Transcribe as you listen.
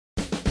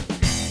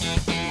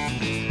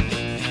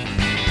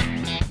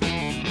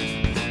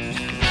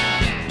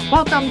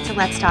Welcome to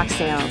Let's Talk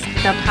Sales,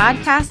 the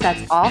podcast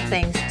that's all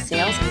things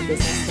sales and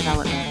business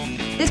development.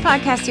 This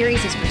podcast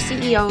series is for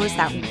CEOs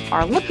that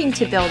are looking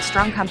to build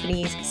strong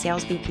companies,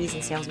 sales VPs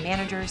and sales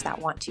managers that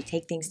want to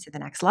take things to the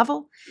next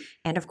level,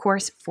 and of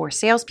course, for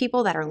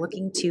salespeople that are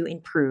looking to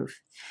improve.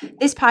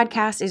 This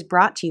podcast is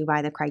brought to you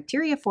by the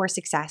Criteria for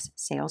Success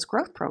Sales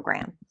Growth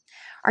Program.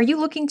 Are you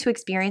looking to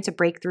experience a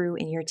breakthrough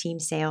in your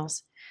team's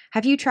sales?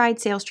 Have you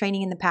tried sales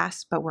training in the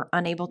past but were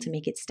unable to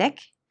make it stick?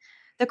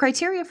 The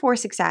Criteria for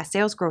Success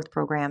Sales Growth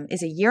Program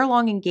is a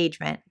year-long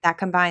engagement that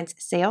combines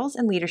sales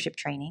and leadership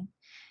training,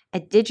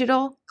 a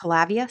digital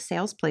Calavia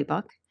sales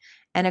playbook,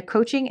 and a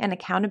coaching and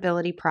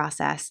accountability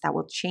process that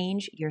will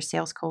change your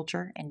sales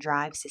culture and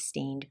drive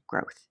sustained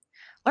growth.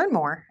 Learn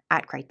more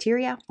at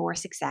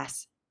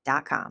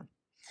criteriaforsuccess.com.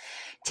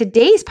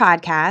 Today's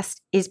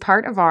podcast is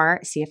part of our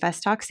CFS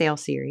Talk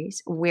Sales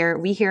series, where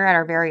we here at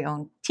our very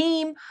own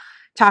team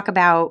talk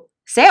about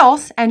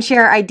sales and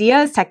share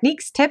ideas,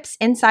 techniques, tips,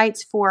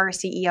 insights for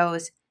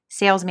CEOs,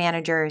 sales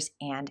managers,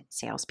 and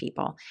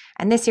salespeople.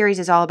 And this series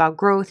is all about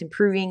growth,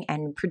 improving,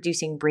 and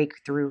producing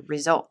breakthrough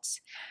results.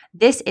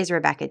 This is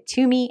Rebecca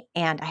Toomey,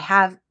 and I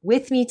have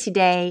with me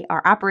today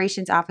our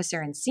operations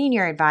officer and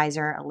senior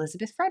advisor,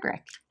 Elizabeth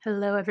Frederick.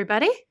 Hello,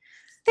 everybody.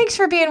 Thanks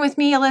for being with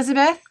me,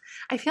 Elizabeth.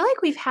 I feel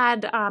like we've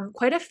had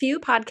quite a few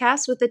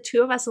podcasts with the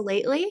two of us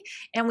lately,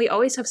 and we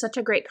always have such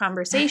a great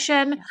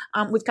conversation.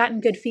 We've gotten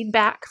good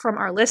feedback from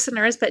our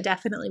listeners, but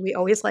definitely we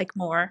always like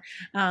more.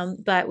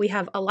 But we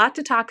have a lot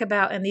to talk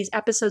about, and these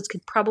episodes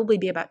could probably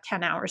be about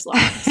 10 hours long.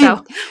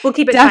 So we'll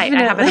keep it tight.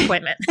 I have an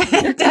appointment.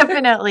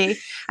 Definitely.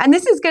 And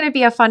this is going to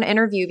be a fun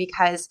interview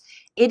because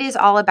it is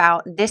all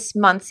about this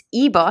month's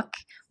ebook,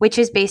 which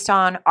is based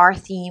on our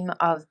theme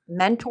of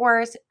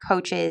mentors,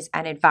 coaches,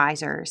 and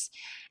advisors.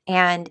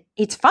 And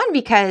it's fun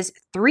because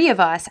three of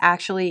us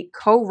actually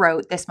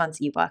co-wrote this month's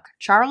ebook.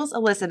 Charles,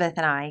 Elizabeth,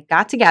 and I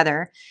got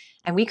together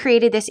and we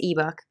created this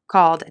ebook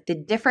called The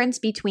Difference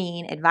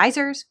Between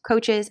Advisors,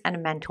 Coaches,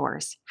 and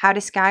Mentors: How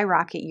to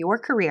Skyrocket Your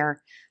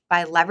Career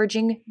by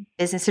Leveraging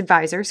Business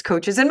Advisors,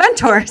 Coaches, and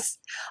Mentors.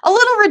 A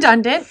little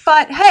redundant,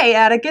 but hey,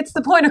 it gets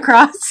the point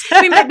across.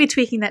 We might be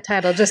tweaking that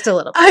title just a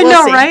little bit. I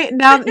know, right?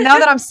 Now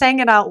that I'm saying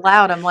it out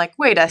loud, I'm like,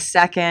 wait a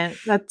second,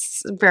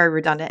 that's very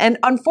redundant. And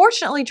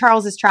unfortunately,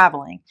 Charles is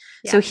traveling.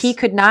 Yes. So he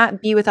could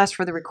not be with us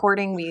for the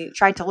recording. We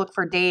tried to look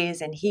for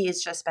days, and he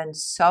has just been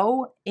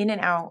so in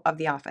and out of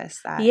the office.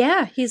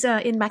 Yeah, he's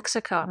in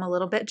Mexico. I'm a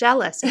little bit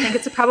jealous. I think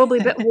it's probably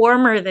a bit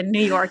warmer than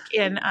New York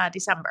in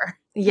December.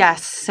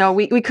 Yes. So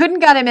we couldn't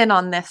get him in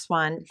on this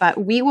one,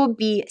 but we will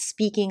be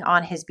speaking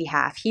on his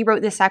behalf. He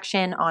wrote this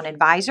section on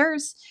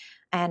advisors,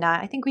 and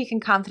I think we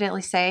can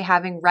confidently say,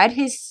 having read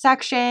his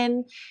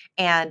section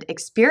and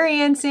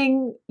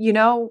experiencing,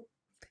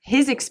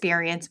 his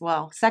experience,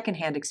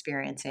 secondhand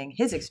experiencing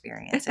his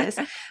experiences,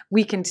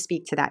 we can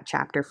speak to that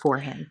chapter for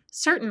him.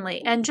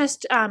 Certainly. And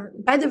just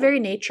by the very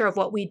nature of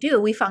what we do,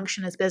 we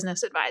function as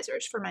business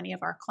advisors for many of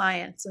our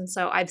clients. And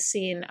so I've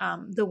seen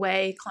the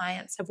way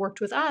clients have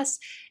worked with us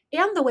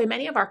and the way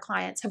many of our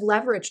clients have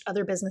leveraged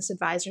other business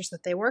advisors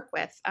that they work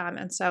with.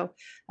 And so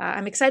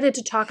I'm excited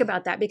to talk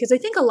about that because I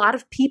think a lot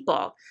of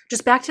people,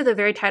 just back to the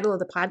very title of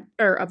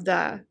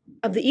the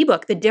of the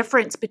ebook, the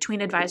difference between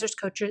advisors,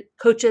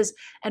 coaches,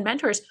 and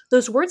mentors,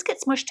 those words get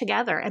smushed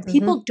together and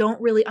people don't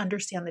really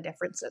understand the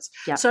differences.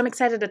 Yep. So I'm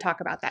excited to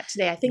talk about that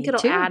today. I think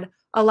it'll add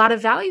a lot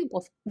of value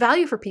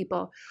for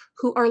people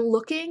who are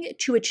looking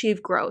to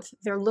achieve growth.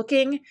 They're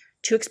looking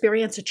to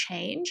experience a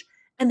change,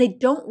 and they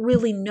don't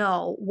really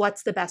know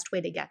what's the best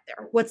way to get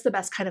there. What's the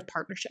best kind of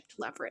partnership to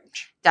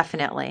leverage?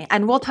 Definitely.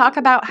 And we'll talk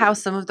about how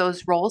some of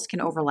those roles can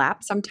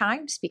overlap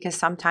sometimes, because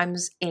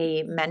sometimes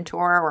a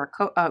mentor or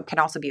can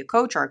also be a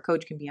coach, or a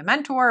coach can be a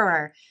mentor,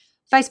 or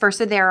vice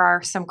versa. There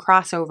are some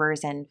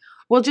crossovers, and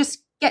we'll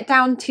just get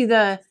down to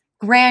the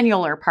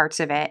granular parts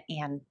of it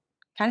and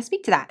kind of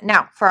speak to that.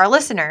 Now, for our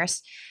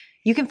listeners,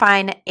 you can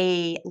find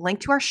a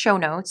link to our show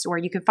notes, or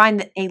you can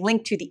find a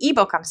link to the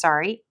ebook,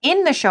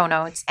 in the show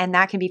notes, and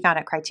that can be found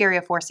at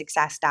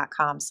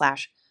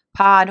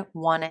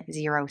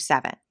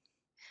criteriaforsuccess.com/pod107.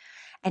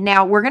 And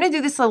now we're going to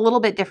do this a little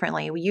bit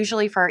differently. We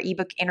usually, for our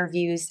ebook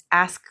interviews,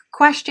 ask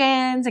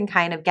questions and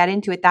kind of get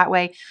into it that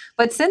way.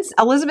 But since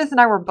Elizabeth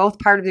and I were both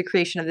part of the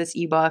creation of this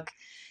ebook,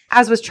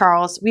 as was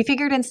Charles, we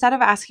figured instead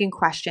of asking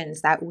questions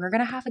that we're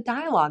going to have a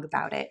dialogue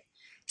about it.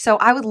 So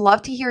I would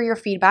love to hear your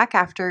feedback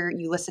after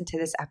you listen to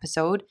this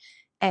episode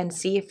and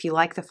see if you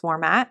like the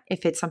format,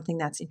 if it's something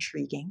that's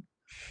intriguing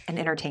and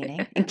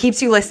entertaining and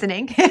keeps you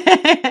listening.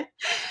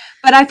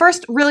 But I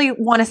first really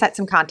want to set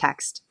some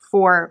context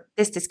for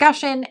this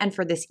discussion and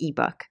for this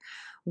ebook.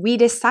 We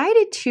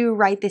decided to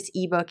write this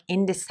ebook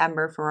in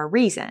December for a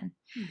reason.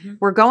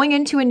 We're going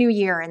into a new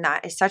year, and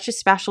that is such a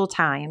special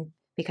time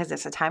because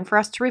it's a time for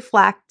us to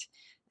reflect.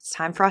 It's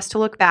time for us to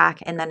look back,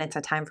 and then it's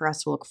a time for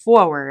us to look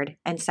forward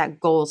and set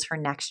goals for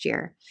next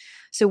year.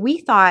 So we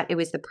thought it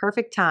was the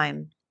perfect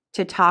time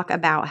to talk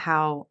about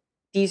how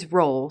these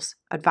roles,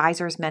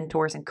 advisors,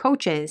 mentors, and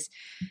coaches,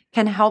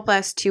 can help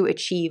us to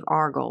achieve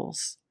our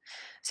goals.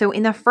 So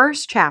in the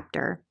first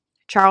chapter,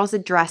 Charles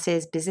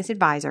addresses business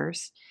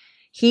advisors.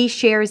 He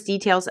shares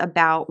details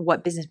about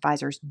what business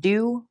advisors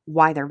do,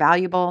 why they're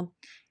valuable,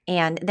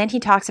 and then he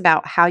talks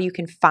about how you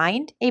can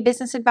find a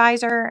business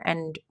advisor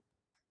and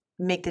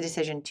make the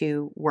decision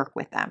to work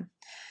with them.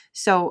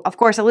 So, of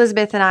course,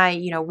 Elizabeth and I,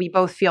 we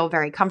both feel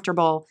very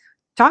comfortable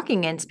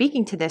talking and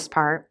speaking to this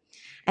part.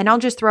 And I'll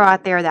just throw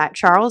out there that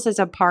Charles is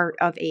a part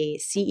of a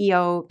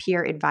CEO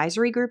peer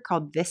advisory group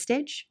called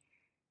Vistage.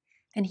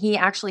 And he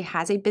actually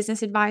has a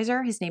business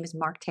advisor. His name is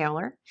Mark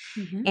Taylor.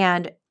 Mm-hmm.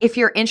 And if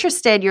you're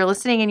interested, you're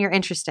listening and you're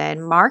interested,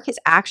 Mark is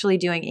actually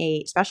doing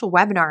a special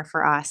webinar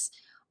for us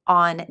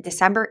on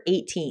December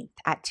 18th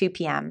at 2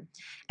 p.m.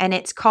 And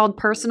it's called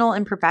Personal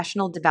and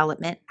Professional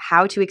Development,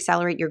 How to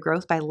Accelerate Your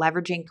Growth by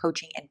Leveraging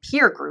Coaching and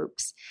Peer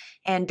Groups.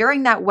 And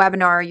during that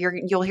webinar,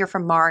 you'll hear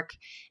from Mark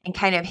and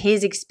kind of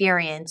his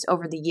experience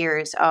over the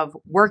years of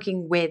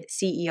working with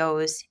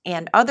CEOs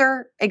and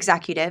other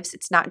executives.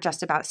 It's not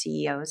just about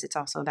CEOs, it's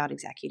also about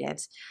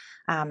executives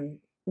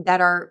that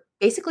are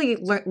basically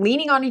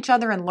leaning on each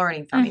other and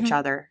learning from each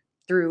other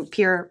through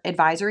peer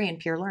advisory and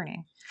peer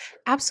learning.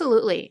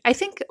 Absolutely. I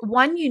think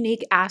one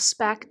unique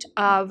aspect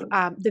of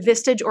the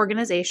Vistage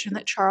organization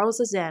that Charles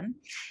is in,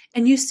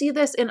 and you see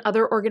this in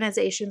other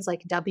organizations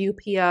like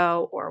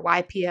WPO or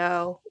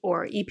YPO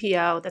or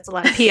EPO, that's a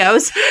lot of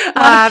POs. A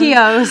lot of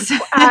POs.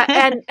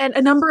 and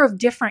a number of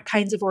different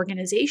kinds of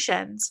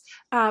organizations,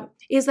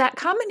 is that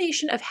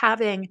combination of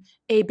having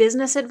a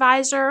business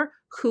advisor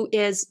who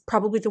is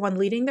probably the one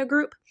leading the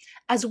group,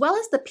 as well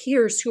as the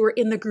peers who are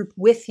in the group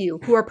with you,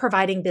 who are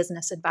providing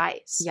business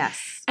advice.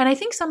 Yes. And I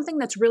think something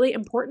that's really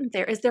important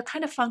there is they're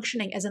kind of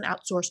functioning as an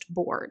outsourced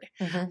board.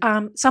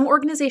 Mm-hmm. Some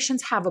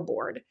organizations have a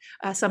board,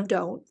 some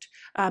don't.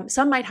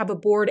 Some might have a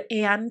board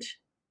and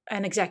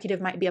an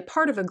executive might be a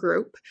part of a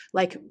group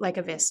like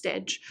a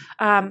Vistage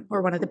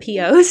or one of the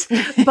POs.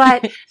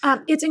 But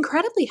it's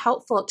incredibly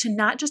helpful to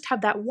not just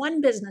have that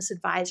one business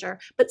advisor,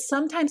 but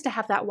sometimes to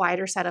have that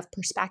wider set of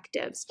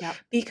perspectives. Yep.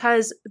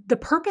 Because the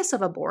purpose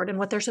of a board and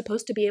what they're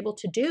supposed to be able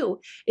to do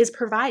is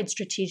provide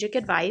strategic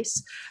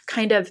advice,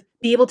 kind of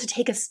be able to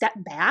take a step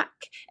back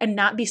and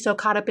not be so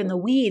caught up in the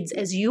weeds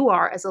as you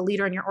are as a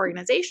leader in your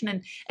organization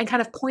and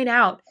kind of point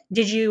out,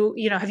 have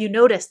you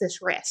noticed this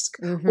risk?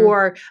 Mm-hmm.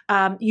 Or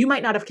you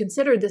might not have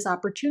considered this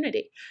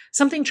opportunity.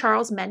 Something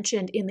Charles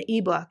mentioned in the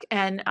ebook,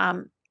 and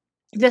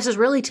this is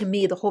really, to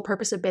me, the whole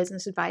purpose of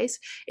business advice,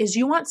 is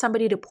you want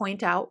somebody to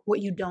point out what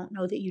you don't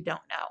know that you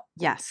don't know.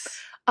 Yes.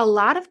 A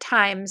lot of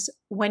times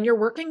when you're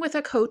working with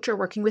a coach or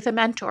working with a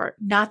mentor,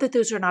 not that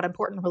those are not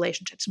important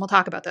relationships, and we'll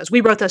talk about those.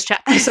 We wrote those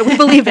checks, so we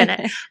believe in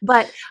it.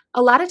 But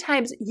a lot of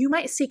times you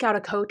might seek out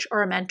a coach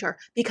or a mentor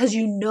because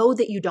you know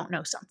that you don't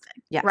know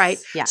something, yes. right?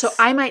 Yes. So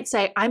I might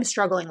say, I'm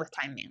struggling with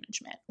time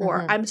management,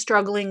 or I'm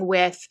struggling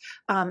with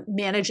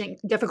managing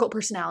difficult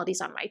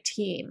personalities on my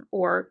team,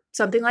 or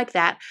something like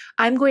that.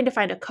 I'm going to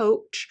find a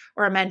coach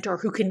or a mentor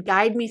who can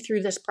guide me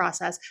through this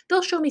process.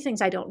 They'll show me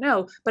things I don't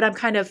know, but I'm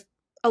kind of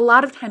a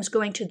lot of times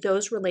going to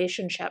those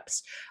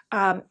relationships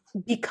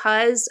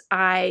because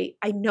I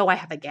know I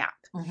have a gap.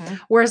 Mm-hmm.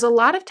 Whereas a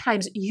lot of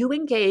times you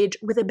engage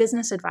with a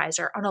business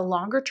advisor on a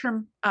longer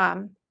term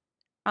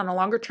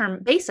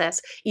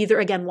basis, either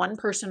again, one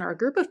person or a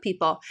group of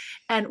people.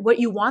 And what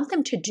you want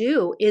them to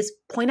do is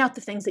point out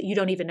the things that you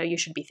don't even know you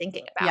should be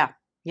thinking about.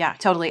 Yeah,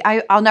 totally.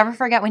 I'll never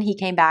forget when he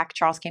came back.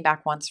 Charles came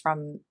back once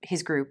from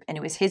his group, and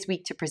it was his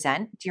week to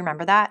present. Do you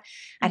remember that?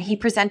 And he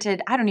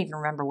presented, I don't even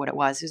remember what it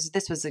was.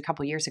 This was a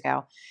couple years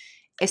ago.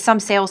 It's some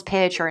sales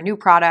pitch or a new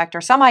product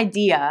or some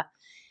idea.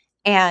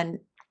 And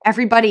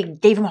everybody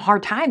gave him a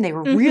hard time. They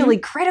were really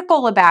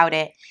critical about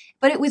it,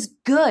 but it was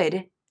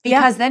good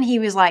because then he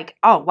was like,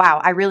 oh, wow,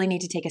 I really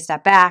need to take a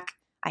step back.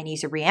 I need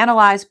to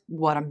reanalyze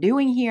what I'm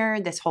doing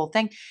here, this whole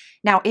thing.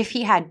 Now, if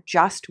he had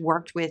just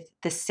worked with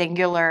the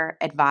singular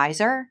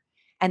advisor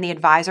and the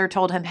advisor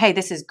told him, hey,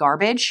 this is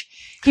garbage,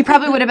 he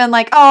probably would have been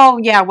like, oh,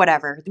 yeah,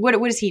 whatever. What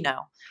does he know?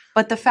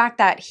 But the fact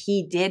that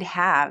he did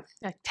have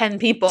 10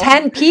 people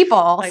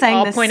like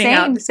saying the pointing same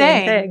out the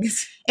same thing,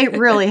 things. It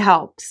really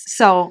helps.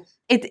 So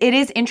it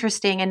is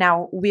interesting. And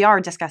now we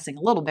are discussing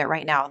a little bit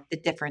right now the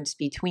difference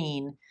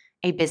between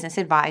a business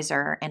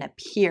advisor and a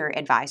peer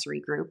advisory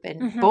group,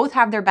 and both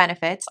have their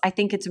benefits. I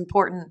think it's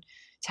important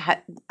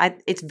to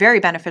it's very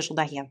beneficial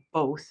that you have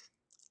both.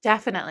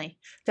 Definitely.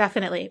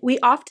 We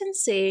often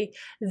see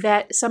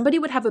that somebody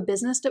would have a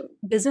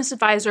business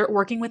advisor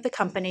working with the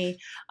company,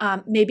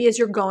 maybe as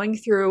you're going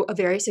through a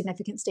very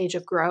significant stage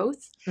of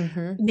growth.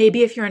 Mm-hmm.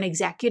 Maybe if you're an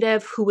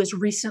executive who was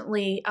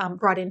recently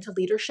brought into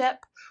leadership.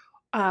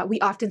 We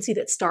often see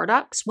that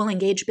startups will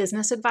engage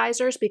business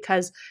advisors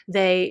because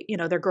they're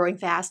growing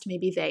fast.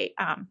 Maybe they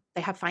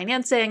have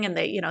financing and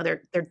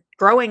they're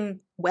growing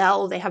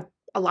well. They have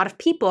a lot of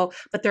people,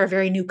 but they're a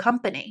very new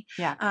company.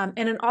 Yeah.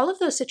 And in all of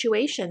those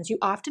situations, you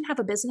often have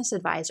a business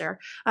advisor.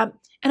 And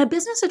a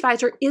business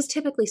advisor is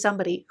typically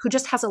somebody who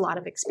just has a lot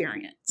of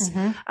experience.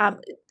 Mm-hmm.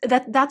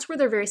 That's where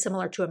they're very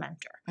similar to a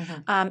mentor.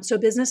 Mm-hmm. So a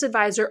business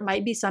advisor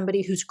might be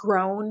somebody who's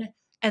grown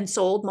and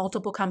sold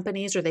multiple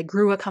companies, or they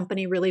grew a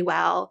company really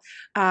well.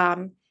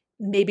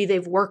 Maybe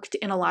they've worked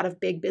in a lot of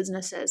big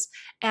businesses.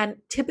 And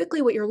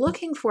typically what you're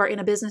looking for in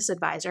a business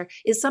advisor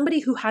is somebody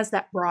who has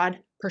that broad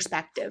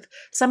perspective,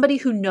 somebody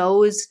who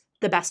knows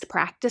the best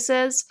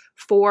practices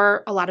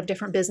for a lot of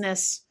different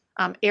business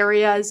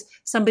areas,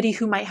 somebody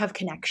who might have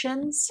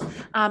connections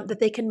that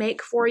they can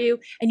make for you.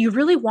 And you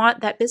really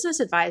want that business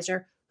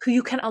advisor who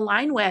you can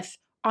align with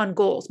on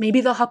goals.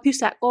 Maybe they'll help you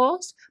set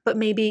goals, but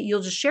maybe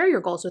you'll just share your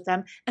goals with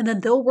them, and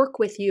then they'll work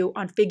with you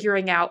on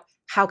figuring out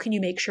how can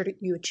you make sure that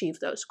you achieve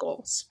those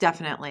goals.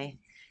 Definitely.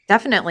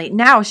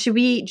 Now, should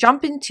we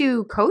jump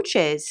into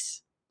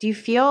coaches? Do you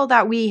feel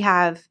that we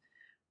have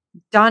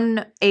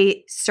done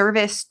a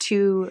service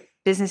to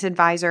business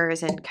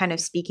advisors and kind of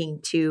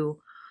speaking to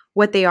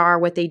what they are,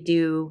 what they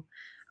do?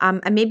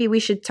 And maybe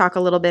we should talk a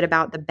little bit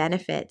about the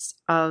benefits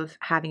of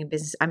having a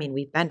business. I mean,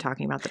 we've been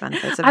talking about the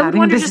benefits of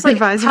having a business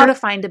advisor. How to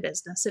find a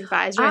business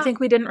advisor. I think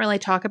we didn't really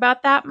talk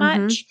about that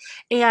much.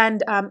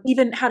 And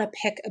even how to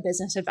pick a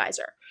business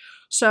advisor.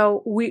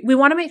 So we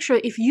want to make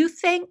sure if you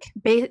think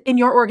in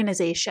your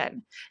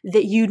organization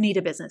that you need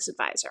a business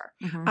advisor.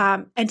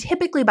 And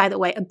typically, by the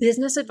way, a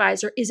business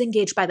advisor is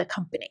engaged by the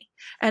company.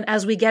 And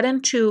as we get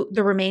into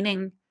the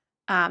remaining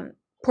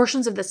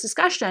portions of this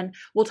discussion,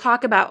 we'll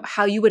talk about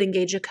how you would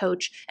engage a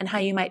coach and how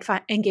you might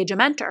engage a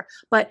mentor.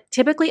 But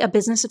typically, a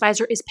business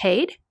advisor is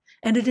paid,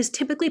 and it is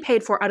typically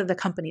paid for out of the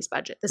company's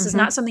budget. This is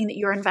not something that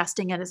you're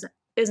investing in as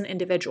an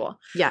individual.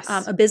 Yes.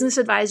 A business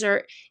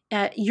advisor,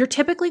 you're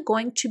typically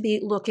going to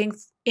be looking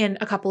in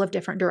a couple of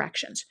different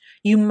directions.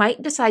 You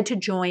might decide to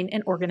join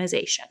an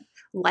organization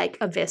like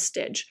a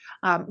Vistage,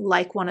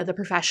 like one of the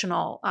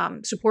professional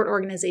support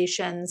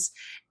organizations.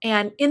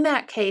 And in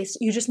that case,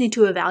 you just need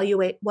to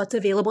evaluate what's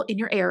available in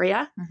your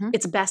area.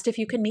 It's best if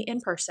you can meet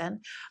in person.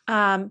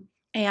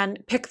 And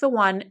pick the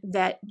one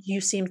that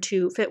you seem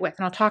to fit with.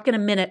 And I'll talk in a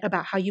minute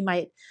about how you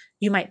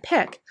might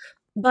pick.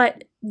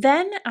 But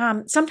then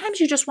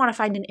sometimes you just want to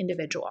find an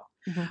individual.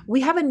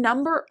 We have a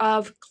number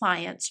of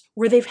clients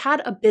where they've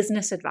had a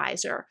business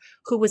advisor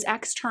who was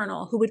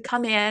external, who would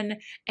come in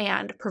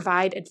and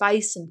provide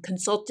advice and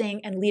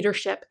consulting and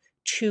leadership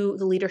to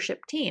the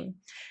leadership team.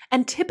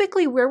 And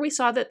typically where we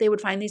saw that they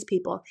would find these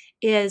people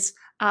is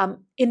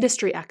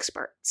industry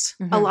experts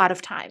a lot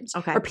of times,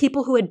 or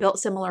people who had built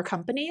similar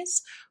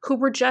companies who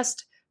were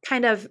just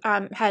kind of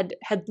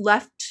had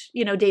left,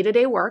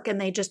 day-to-day work, and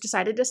they just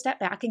decided to step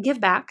back and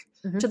give back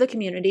to the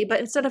community.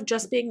 But instead of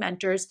just being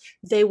mentors,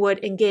 they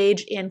would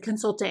engage in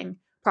consulting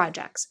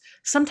projects.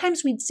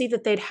 Sometimes we'd see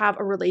that they'd have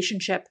a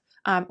relationship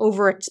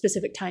over a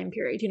specific time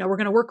period. We're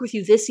going to work with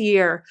you this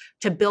year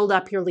to build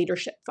up your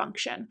leadership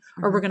function,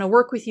 or we're going to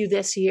work with you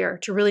this year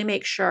to really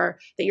make sure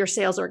that your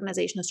sales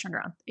organization is turned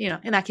around.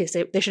 In that case,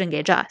 they should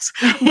engage us.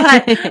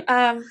 But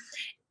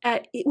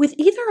with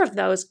either of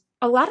those,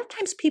 a lot of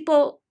times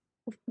people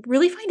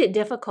really find it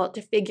difficult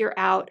to figure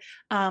out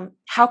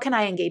how can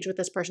I engage with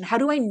this person? How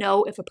do I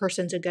know if a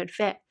person's a good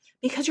fit?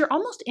 Because you're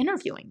almost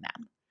interviewing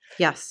them.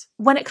 Yes.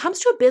 When it comes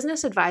to a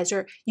business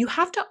advisor, you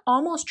have to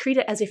almost treat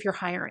it as if you're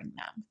hiring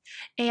them.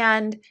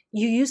 And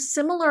you use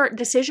similar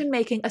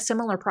decision-making, a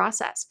similar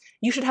process.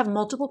 You should have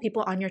multiple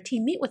people on your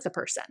team meet with the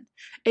person.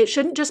 It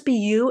shouldn't just be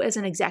you as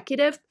an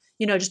executive,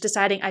 just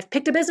deciding, I've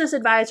picked a business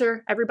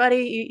advisor,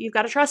 everybody, you've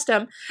got to trust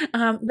them.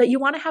 But you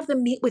want to have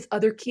them meet with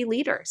other key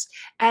leaders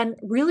and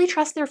really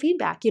trust their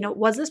feedback.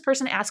 Was this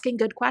person asking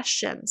good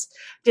questions?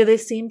 Do they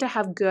seem to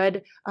have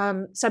good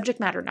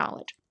subject matter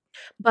knowledge?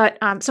 But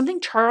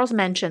something Charles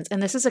mentions,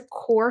 and this is a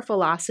core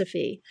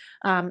philosophy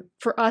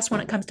for us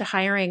when it comes to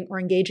hiring or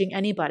engaging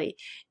anybody,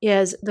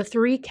 is the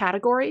 3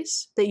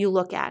 categories that you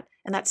look at,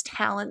 and that's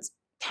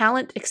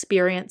talent,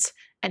 experience,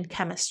 and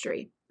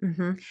chemistry.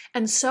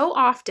 And so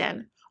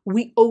often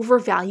we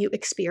overvalue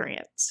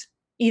experience,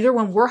 either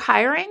when we're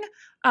hiring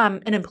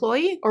an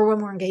employee or when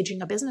we're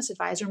engaging a business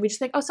advisor, and we just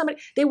think,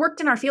 they worked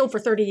in our field for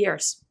 30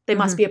 years. They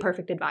must be a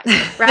perfect advisor,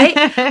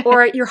 right?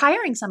 Or you're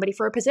hiring somebody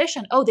for a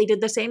position. Oh, they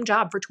did the same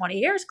job for 20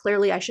 years.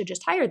 Clearly, I should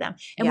just hire them.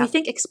 And we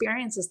think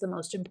experience is the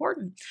most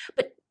important.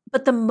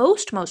 But the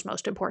most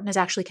important is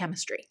actually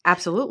chemistry.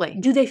 Absolutely.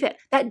 Do they fit?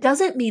 That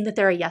doesn't mean that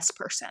they're a yes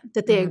person,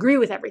 that they agree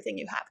with everything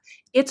you have.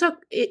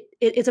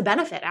 It's a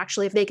benefit,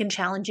 actually, if they can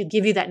challenge you,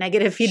 give you that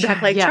negative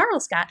feedback like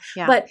Charles got.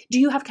 But do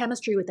you have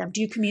chemistry with them?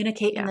 Do you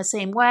communicate in the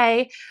same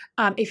way?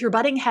 If you're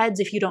butting heads,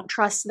 if you don't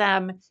trust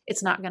them,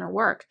 it's not going to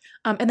work.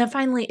 And then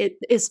finally, it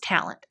is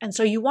talent. And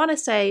so you want to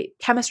say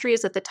chemistry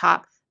is at the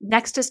top,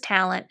 next is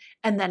talent,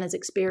 and then is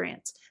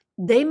experience.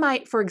 They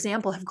might, for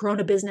example, have grown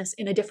a business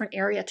in a different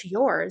area to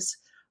yours,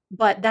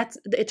 but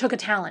it took a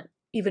talent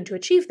even to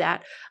achieve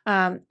that,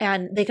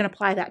 and they can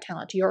apply that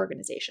talent to your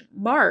organization.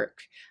 Mark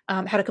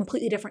had a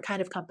completely different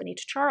kind of company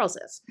to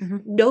Charles's.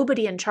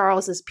 Nobody in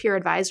Charles's peer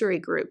advisory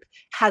group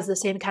has the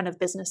same kind of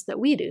business that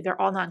we do.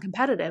 They're all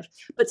non-competitive,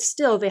 but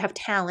still they have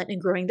talent in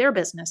growing their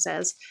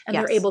businesses, and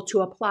they're able to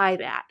apply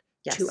that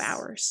to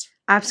ours.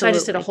 Absolutely. So I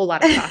just did a whole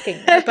lot of talking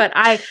there, but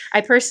I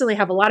personally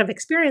have a lot of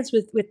experience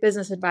with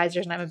business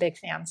advisors, and I'm a big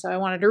fan. So I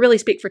wanted to really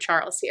speak for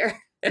Charles here.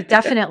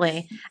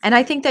 Definitely. And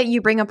I think that you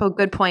bring up a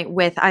good point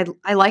with,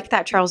 I like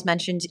that Charles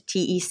mentioned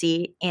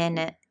TEC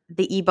in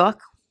the ebook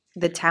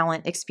the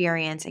talent,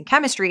 experience, and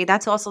chemistry,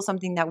 that's also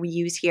something that we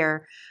use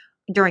here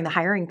during the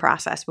hiring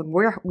process when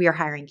we are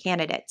hiring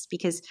candidates,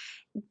 because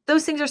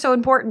those things are so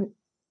important.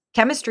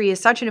 Chemistry is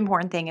such an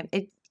important thing.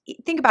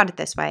 Think about it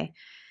this way.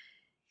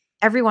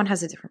 Everyone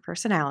has a different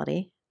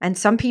personality. And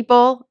some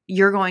people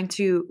you're going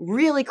to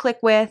really click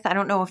with. I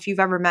don't know if you've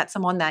ever met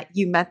someone that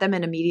you met them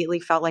and immediately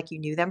felt like you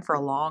knew them for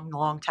a long,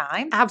 long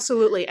time.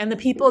 Absolutely. And the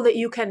people that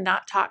you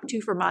cannot talk to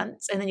for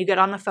months, and then you get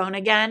on the phone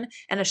again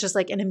and it's just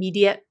like an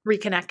immediate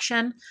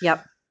reconnection.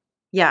 Yep.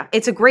 Yeah,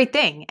 it's a great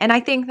thing. And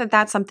I think that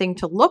that's something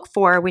to look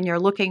for when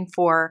you're looking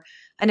for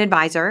an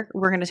advisor.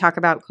 We're going to talk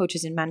about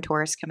coaches and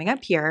mentors coming up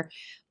here.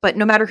 But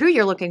no matter who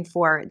you're looking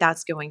for,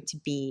 that's going to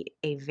be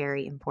a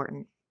very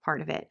important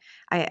part of it.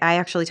 I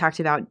actually talked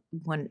about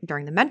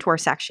during the mentor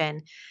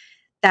section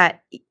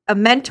that a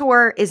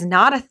mentor is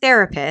not a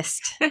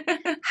therapist.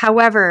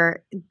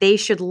 However, they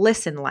should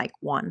listen like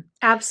one.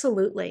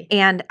 Absolutely.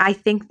 And I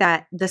think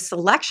that the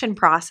selection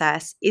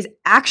process is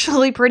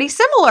actually pretty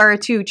similar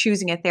to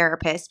choosing a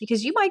therapist,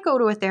 because you might go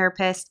to a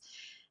therapist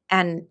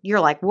and you're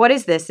like, what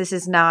is this? This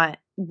is not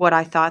what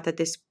I thought that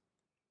this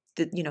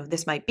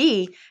might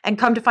be. And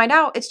come to find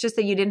out, it's just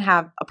that you didn't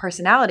have a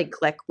personality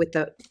click with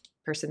the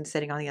person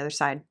sitting on the other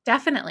side.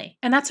 Definitely.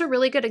 And that's a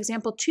really good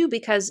example too,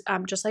 because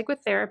just like with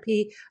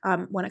therapy,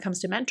 when it comes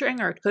to mentoring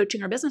or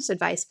coaching or business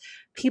advice,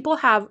 people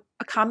have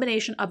a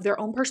combination of their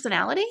own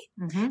personality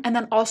and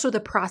then also the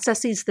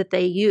processes that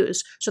they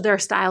use. So there are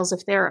styles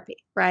of therapy,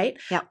 right?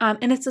 Yeah.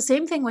 And it's the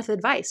same thing with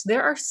advice.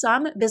 There are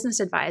some business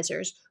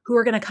advisors who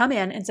are going to come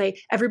in and say,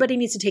 everybody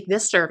needs to take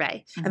this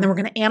survey, and then we're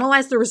going to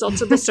analyze the results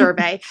of the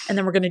survey, and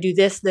then we're going to do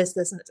this, this,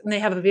 this, and this. And they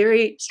have a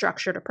very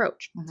structured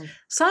approach.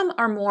 Some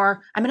are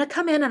more, I'm going to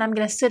come in and I'm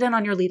going to sit in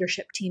on your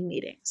leadership team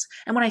meetings.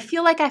 And when I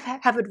feel like I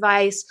have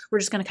advice, we're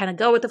just going to kind of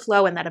go with the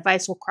flow, and that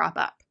advice will crop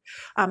up.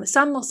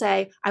 Some will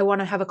say, I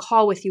want to have a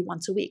call with you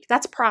once a week.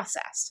 That's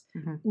process.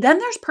 Then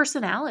there's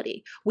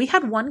personality. We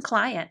had one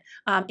client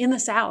in the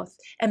South,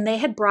 and they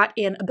had brought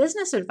in a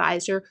business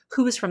advisor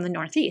who was from the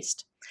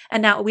Northeast.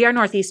 And now we are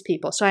Northeast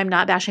people, so I'm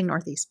not bashing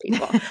Northeast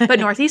people, but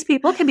Northeast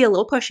people can be a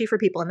little pushy for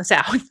people in the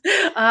South.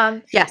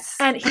 Yes.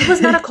 And he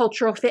was not a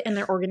cultural fit in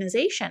their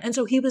organization. And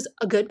so he was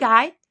a good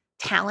guy,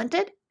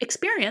 talented,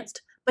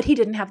 experienced, but he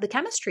didn't have the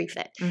chemistry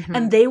fit.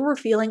 And they were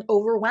feeling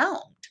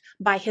overwhelmed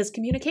by his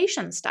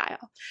communication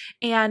style.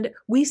 And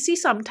we see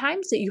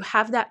sometimes that you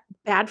have that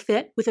bad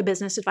fit with a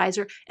business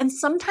advisor, and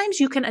sometimes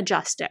you can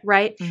adjust it,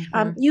 right?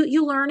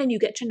 You learn and you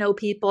get to know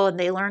people, and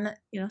they learn,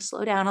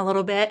 slow down a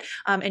little bit.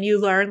 And you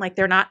learn like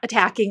they're not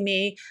attacking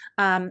me.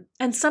 And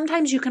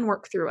sometimes you can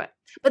work through it.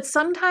 But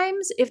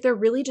sometimes if they're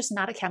really just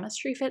not a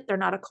chemistry fit, they're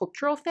not a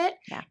cultural fit,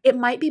 it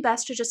might be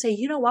best to just say,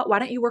 you know what, why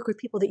don't you work with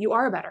people that you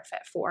are a better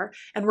fit for?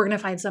 And we're going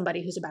to find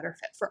somebody who's a better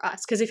fit for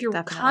us. Because if you're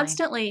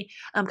constantly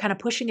kind of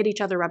pushing at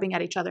each other, rubbing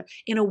at each other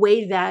in a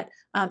way that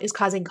is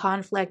causing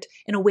conflict,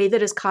 in a way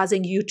that is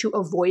causing you to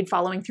avoid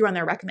following through on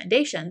their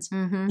recommendations,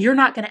 you're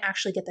not going to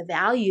actually get the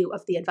value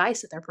of the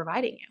advice that they're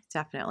providing you.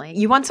 Definitely.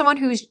 You want someone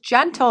who's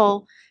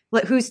gentle,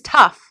 who's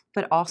tough,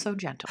 but also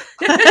gentle.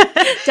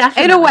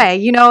 Definitely. In a way,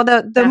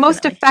 the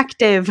most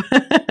effective.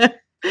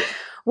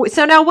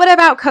 So now what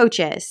about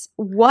coaches?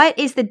 What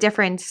is the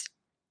difference,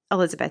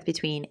 Elizabeth,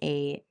 between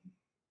an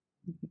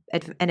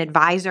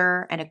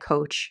advisor and a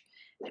coach,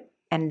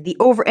 and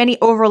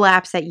any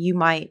overlaps that you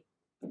might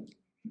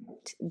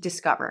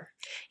discover?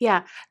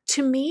 Yeah.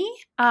 To me,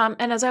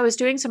 and as I was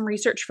doing some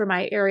research for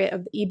my area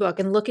of the ebook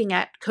and looking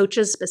at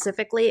coaches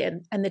specifically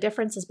and the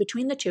differences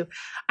between the two,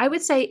 I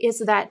would say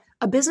is that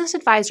a business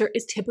advisor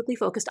is typically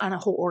focused on a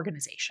whole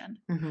organization.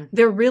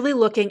 They're really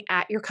looking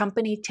at your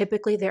company.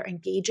 Typically, they're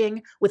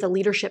engaging with a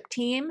leadership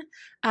team,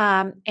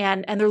 and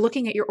they're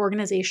looking at your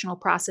organizational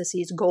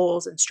processes,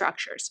 goals, and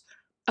structures.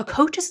 A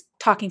coach is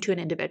talking to an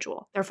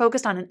individual. They're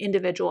focused on an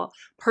individual,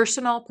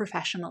 personal,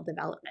 professional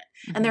development.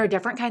 And there are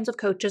different kinds of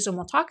coaches, and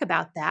we'll talk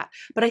about that.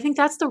 But I think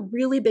that's the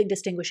really big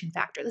distinguishing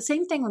factor. The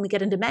same thing when we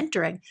get into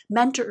mentoring.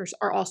 Mentors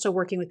are also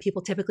working with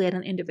people typically at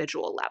an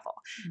individual level.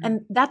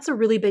 And that's a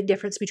really big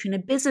difference between a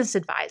business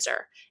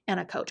advisor and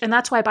a coach. And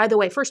that's why, by the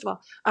way, first of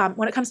all,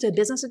 when it comes to a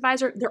business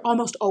advisor, they're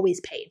almost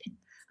always paid.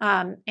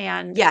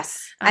 And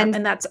yes, and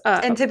that's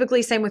and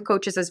typically same with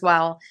coaches as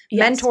well. Yes.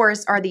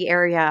 Mentors are the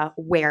area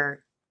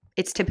where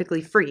it's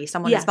typically free.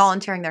 Someone is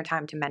volunteering their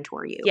time to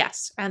mentor you.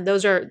 Yes. And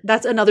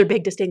that's another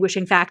big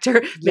distinguishing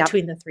factor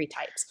between the three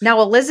types.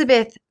 Now,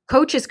 Elizabeth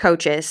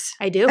coaches.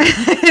 I do.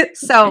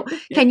 So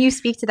can you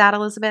speak to that,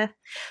 Elizabeth?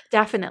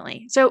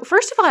 Definitely. So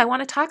first of all, I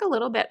want to talk a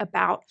little bit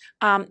about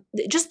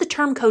just the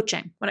term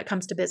coaching when it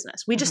comes to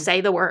business. We just say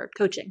the word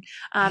coaching.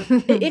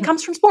 It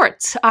comes from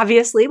sports.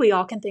 Obviously, we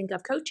all can think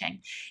of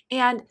coaching.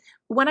 And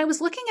when I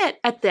was looking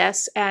at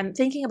this and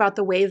thinking about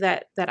the way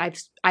that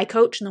I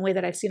coach and the way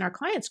that I've seen our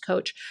clients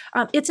coach,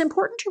 it's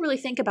important to really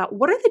think about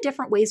what are the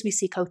different ways we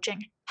see coaching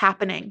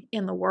happening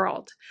in the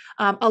world.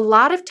 A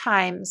lot of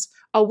times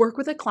I'll work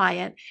with a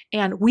client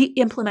and we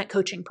implement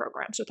coaching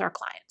programs with our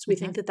clients. We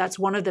think that that's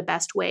one of the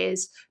best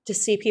ways to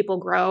see people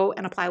grow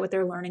and apply what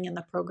they're learning in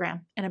the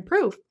program and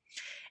improve.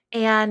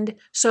 And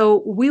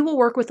so we will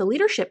work with the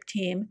leadership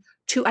team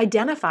to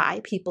identify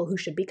people who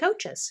should be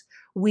coaches.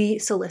 We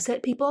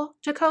solicit people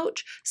to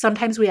coach.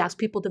 Sometimes we ask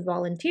people to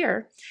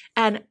volunteer.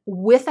 And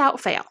without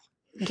fail,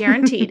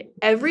 guaranteed,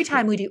 every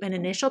time we do an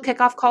initial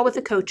kickoff call with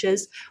the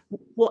coaches,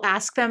 we'll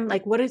ask them,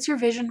 like, what is your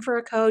vision for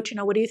a coach?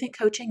 What do you think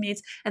coaching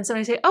means? And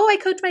somebody say, oh, I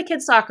coach my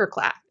kid's soccer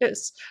class.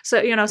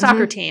 So,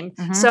 soccer team.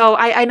 So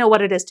I know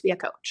what it is to be a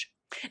coach.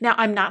 Now,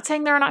 I'm not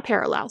saying there are not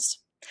parallels,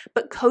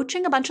 but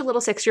coaching a bunch of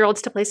little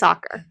 6-year-olds to play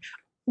soccer,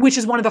 which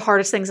is one of the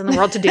hardest things in the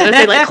world to do, is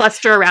they like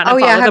cluster around and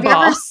follow the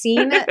ball. Have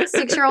you ever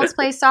seen 6-year-olds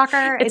play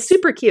soccer? It's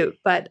super cute,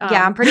 but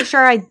yeah, I'm pretty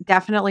sure I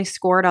definitely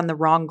scored on the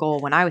wrong goal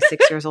when I was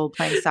 6 years old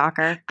playing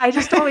soccer. I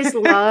just always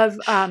love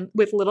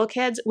with little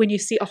kids when you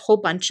see a whole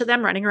bunch of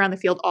them running around the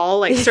field, all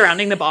like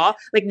surrounding the ball,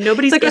 like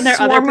nobody's like in their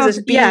other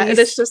position. Yeah, and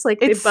it's just like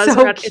they buzz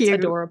so around. Cute. It's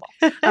adorable.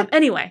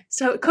 Anyway,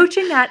 so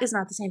coaching that is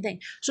not the same thing.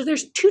 So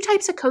there's 2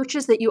 types of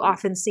coaches that you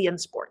often see in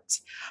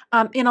sports.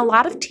 In a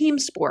lot of team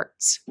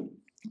sports.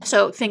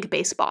 So think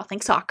baseball,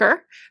 think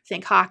soccer,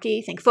 think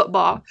hockey, think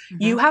football.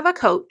 Mm-hmm. You have a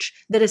coach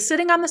that is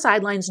sitting on the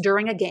sidelines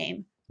during a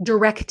game,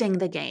 directing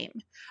the game.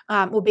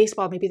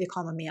 Baseball, maybe they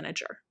call him a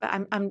manager, but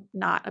I'm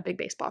not a big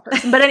baseball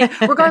person. But anyway,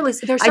 regardless,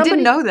 there's somebody, I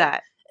didn't know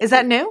that. Is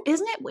that new?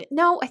 Isn't it?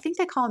 No, I think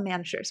they call them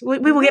managers. We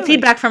will get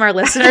feedback from our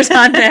listeners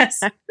on this.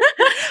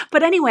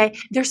 But anyway,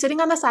 they're sitting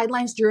on the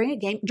sidelines during a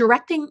game,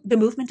 directing the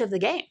movement of the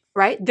game,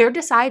 right? They're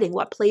deciding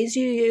what plays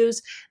you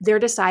use. They're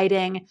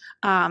deciding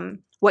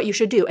what you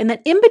should do. And then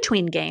in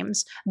between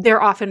games,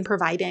 they're often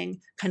providing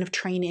kind of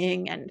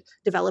training and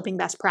developing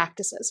best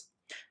practices.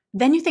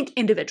 Then you think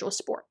individual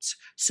sports.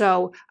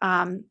 So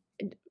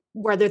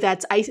whether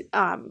that's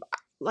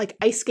like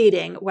ice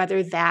skating,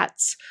 whether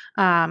that's,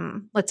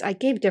 I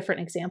gave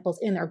different examples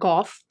in there,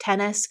 golf,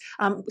 tennis,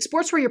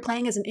 sports where you're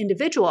playing as an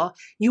individual,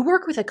 you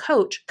work with a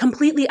coach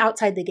completely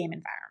outside the game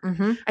environment.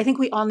 Mm-hmm. I think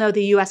we all know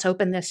the US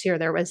Open this year,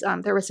 there was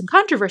some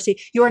controversy.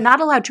 You are not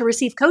allowed to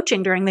receive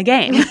coaching during the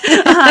game.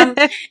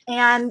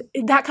 And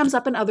that comes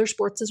up in other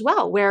sports as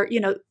well, where,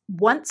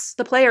 once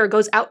the player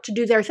goes out to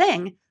do their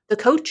thing, the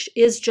coach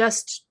is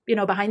just,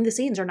 behind the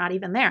scenes or not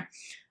even there.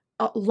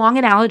 Long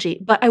analogy,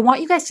 but I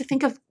want you guys to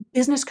think of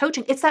business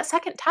coaching. It's that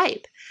second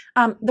type.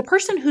 The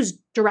person who's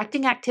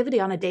directing activity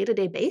on a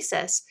day-to-day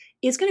basis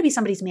is going to be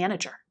somebody's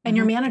manager, and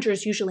your manager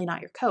is usually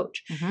not your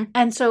coach. Mm-hmm.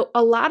 And so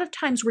a lot of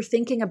times we're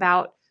thinking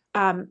about,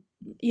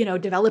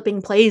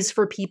 developing plays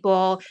for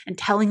people and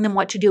telling them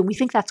what to do. And we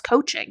think that's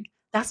coaching.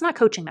 That's not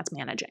coaching, that's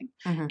managing.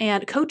 Mm-hmm.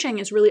 And coaching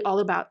is really all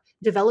about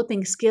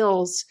developing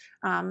skills,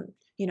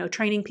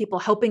 training people,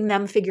 helping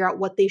them figure out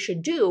what they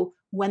should do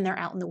when they're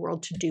out in the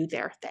world to do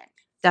their thing.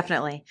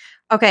 Definitely.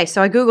 Okay,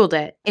 so I Googled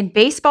it. In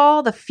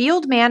baseball, the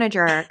field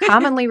manager,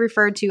 commonly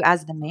referred to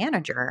as the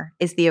manager,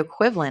 is the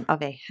equivalent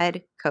of a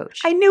head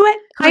coach. I knew it.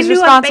 Who's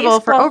responsible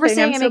for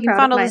overseeing and making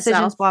final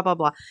decisions, blah, blah,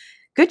 blah.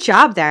 Good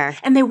job there.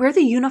 And they wear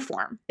the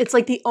uniform. It's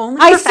like the only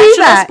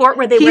professional sport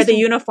where they wear the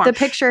uniform. The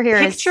picture here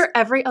Picture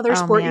every other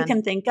sport you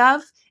can think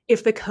of.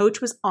 If the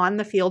coach was on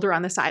the field or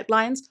on the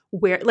sidelines,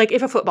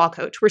 if a football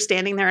coach were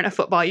standing there in a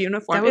football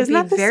uniform, isn't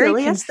that the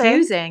very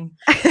confusing?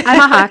 I'm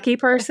a hockey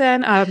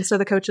person, so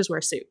the coaches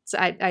wear suits.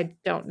 I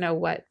don't know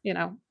what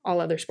all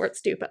other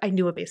sports do, but I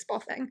knew a baseball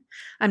thing.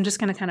 I'm just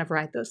going to kind of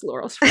ride those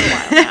laurels for a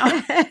while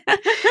now.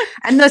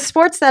 And the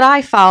sports that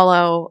I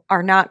follow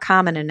are not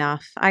common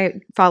enough. I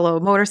follow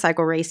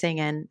motorcycle racing,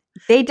 and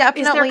they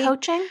definitely is there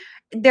coaching.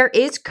 There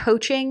is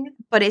coaching,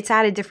 but it's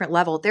at a different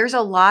level. There's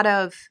a lot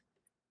of.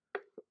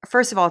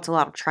 First of all, it's a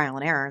lot of trial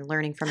and error and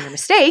learning from your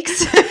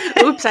mistakes.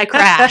 Oops, I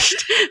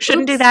crashed.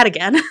 Shouldn't do that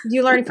again.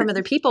 You're learning from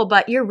other people,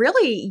 but you're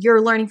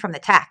learning from the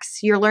techs.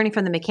 You're learning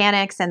from the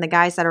mechanics and the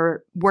guys that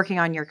are working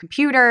on your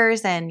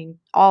computers and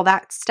all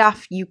that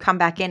stuff. You come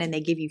back in and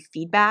they give you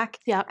feedback.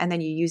 Yeah. And then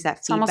you use that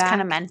feedback. It's almost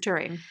kind of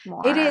mentoring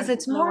more. It is.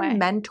 It's more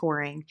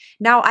mentoring.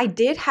 Now, I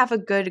did have a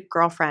good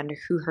girlfriend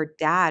who her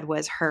dad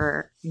was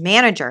her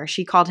manager.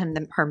 She called him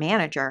her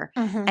manager.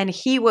 Mm-hmm. And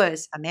he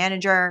was a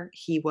manager.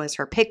 He was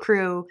her pit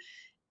crew.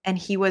 And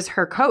he was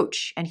her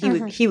coach, and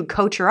he would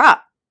coach her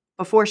up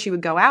before she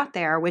would go out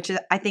there, which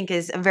I think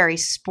is a very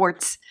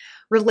sports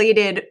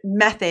related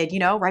method,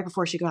 right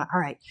before she go out. All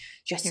right,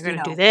 just you're going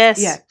to do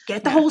this. Yeah.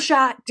 Get the whole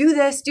shot, do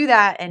this, do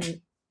that.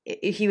 And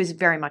he was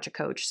very much a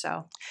coach.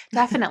 So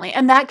definitely.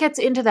 And that gets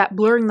into that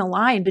blurring the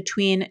line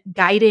between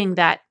guiding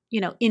that,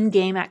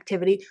 in-game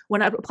activity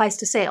when it applies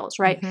to sales,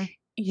 right? Mm-hmm.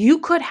 You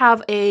could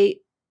have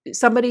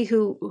somebody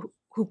who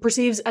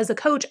perceives as a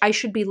coach, I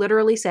should be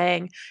literally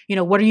saying,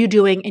 what are you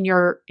doing in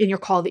your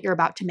call that you're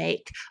about to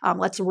make?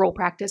 Let's role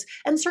practice.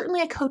 And certainly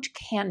a coach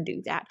can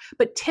do that.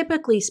 But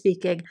typically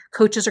speaking,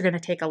 coaches are going to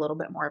take a little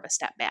bit more of a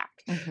step back.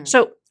 Mm-hmm.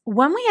 So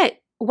when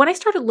I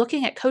started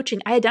looking at coaching,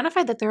 I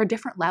identified that there are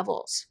different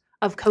levels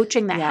of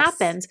coaching that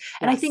happens.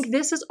 And I think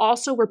this is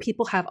also where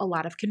people have a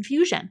lot of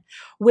confusion,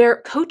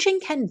 where coaching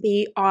can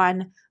be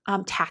on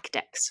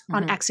tactics,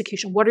 on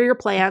execution. What are your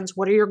plans?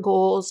 What are your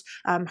goals?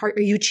 Are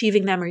you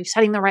achieving them? Are you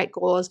setting the right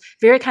goals?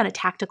 Very kind of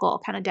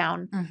tactical, kind of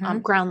down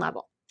ground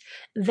level.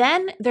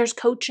 Then there's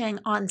coaching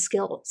on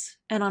skills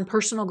and on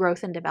personal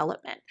growth and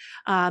development.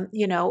 Are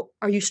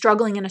you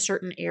struggling in a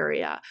certain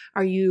area?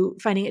 Are you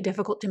finding it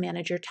difficult to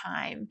manage your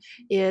time?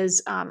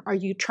 Are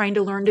you trying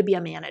to learn to be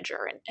a manager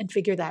and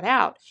figure that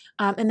out?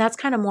 And that's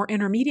kind of more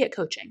intermediate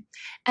coaching.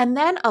 And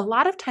then a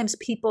lot of times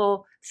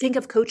people think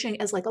of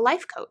coaching as like a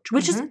life coach,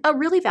 which is a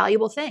really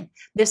valuable thing.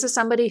 This is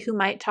somebody who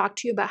might talk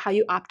to you about how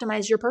you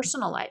optimize your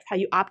personal life, how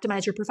you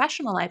optimize your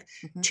professional life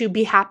to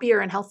be happier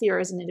and healthier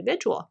as an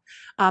individual.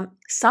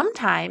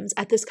 Sometimes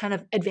at this kind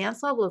of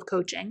advanced level of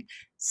coaching,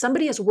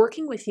 somebody is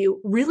working with you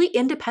really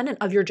independent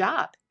of your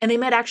job. And they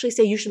might actually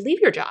say you should leave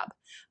your job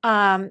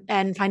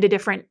and find a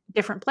different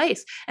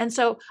place. And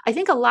so I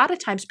think a lot of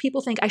times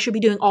people think I should be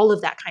doing all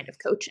of that kind of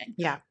coaching.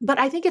 Yeah. But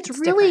I think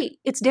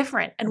it's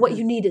different. And what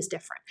you need is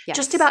different. Yes.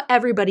 Just about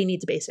everybody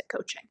needs basic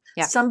coaching.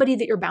 Yeah. Somebody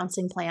that you're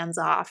bouncing plans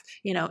off.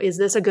 Is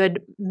this a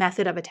good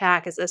method of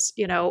attack? Is this,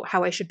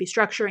 how I should be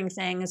structuring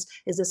things?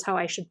 Is this how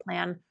I should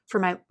plan for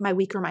my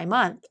week or my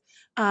month?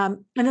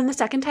 And then the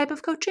second type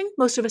of coaching,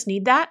 most of us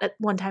need that at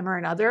one time or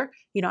another.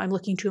 I'm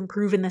looking to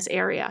improve in this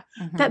area.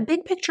 That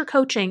big picture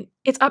coaching,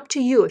 it's up to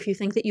you if you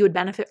think that you would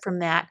benefit from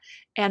that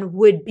and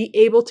would be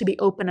able to be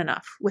open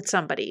enough with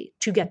somebody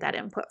to get that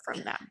input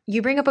from them.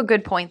 You bring up a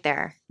good point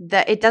there,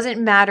 that it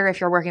doesn't matter if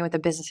you're working with a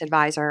business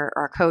advisor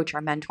or a coach or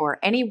a mentor,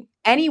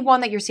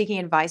 anyone that you're seeking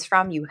advice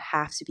from, you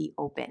have to be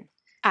open.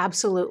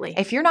 Absolutely.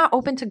 If you're not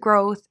open to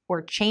growth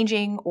or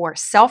changing or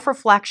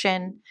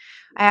self-reflection,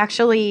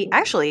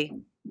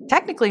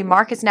 technically,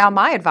 Mark is now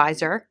my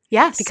advisor.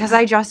 Yes. Because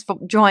I just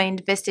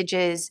joined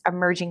Vistage's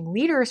Emerging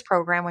Leaders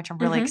program, which I'm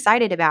really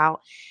excited about.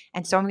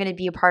 And so I'm going to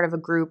be a part of a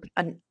group,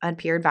 a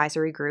peer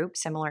advisory group,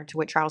 similar to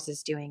what Charles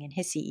is doing in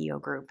his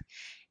CEO group.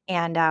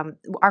 And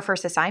our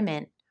first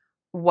assignment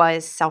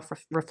was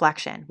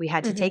self-reflection. We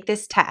had to take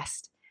this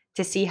test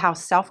to see how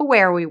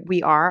self-aware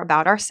we are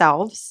about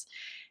ourselves.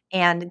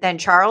 And then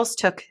Charles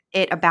took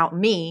it about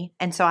me.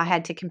 And so I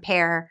had to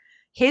compare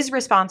his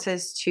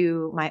responses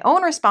to my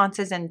own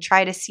responses and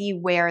try to see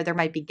where there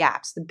might be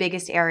gaps. The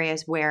biggest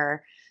areas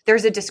where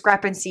there's a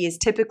discrepancy is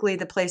typically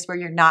the place where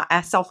you're not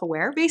as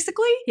self-aware,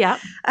 basically. Yeah.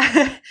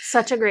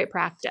 Such a great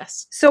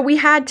practice. So we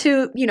had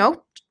to,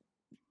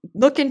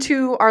 look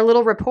into our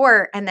little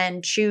report and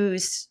then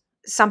choose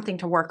something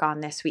to work on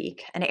this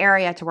week, an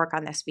area to work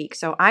on this week.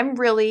 So I'm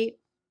really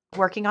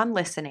working on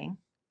listening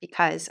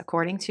because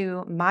according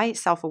to my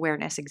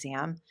self-awareness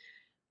exam,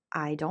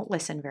 I don't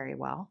listen very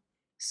well.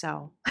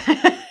 So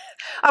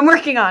I'm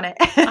working on it.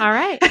 All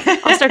right.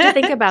 I'll start to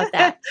think about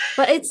that.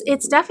 But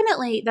it's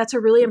definitely, that's a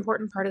really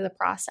important part of the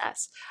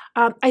process.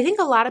 I think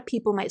a lot of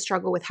people might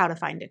struggle with how to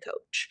find a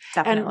coach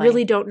and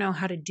really don't know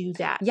how to do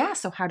that. Yeah.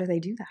 So how do they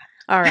do that?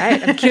 All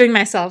right. I'm queuing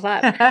myself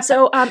up.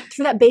 So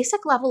through that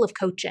basic level of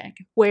coaching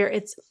where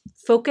it's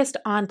focused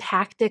on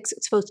tactics,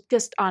 it's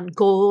focused on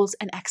goals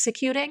and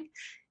executing,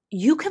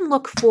 you can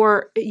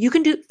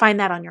find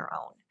that on your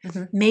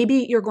own.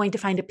 Maybe you're going to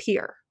find a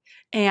peer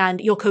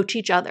and you'll coach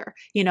each other.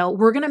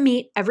 We're going to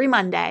meet every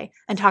Monday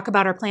and talk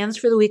about our plans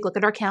for the week, look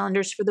at our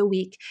calendars for the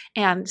week,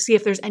 and see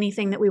if there's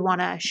anything that we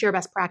want to share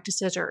best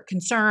practices or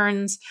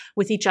concerns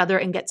with each other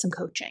and get some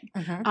coaching.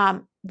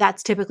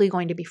 That's typically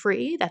going to be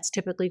free. That's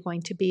typically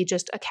going to be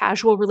just a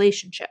casual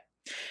relationship.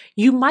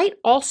 You might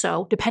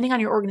also, depending on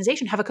your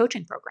organization, have a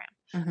coaching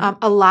program.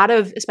 A lot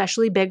of,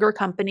 especially bigger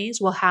companies,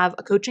 will have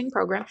a coaching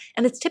program,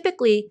 and it's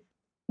typically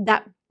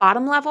that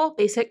bottom level,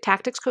 basic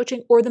tactics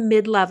coaching, or the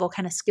mid-level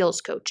kind of skills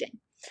coaching.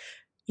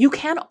 You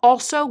can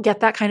also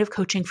get that kind of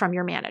coaching from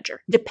your manager,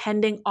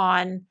 depending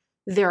on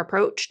their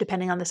approach,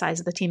 depending on the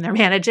size of the team they're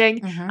managing.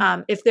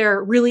 If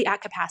they're really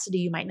at capacity,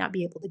 you might not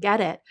be able to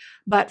get it.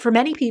 But for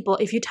many people,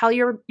 if you tell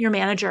your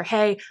manager,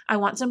 hey, I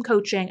want some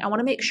coaching, I want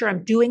to make sure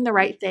I'm doing the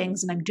right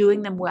things and I'm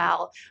doing them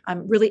well,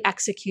 I'm really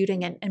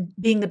executing and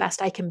being the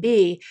best I can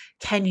be,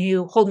 can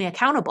you hold me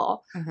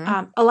accountable?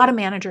 A lot of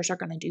managers are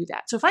going to do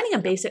that. So finding a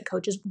basic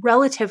coach is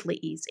relatively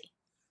easy.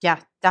 Yeah,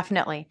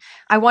 definitely.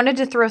 I wanted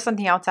to throw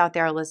something else out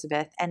there,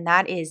 Elizabeth, and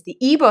that is the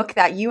ebook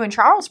that you and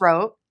Charles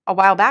wrote a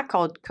while back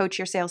called Coach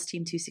Your Sales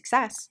Team to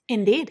Success.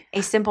 Indeed.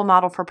 A simple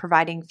model for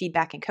providing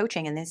feedback and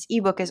coaching. And this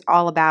ebook is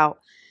all about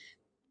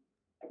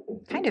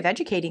kind of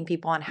educating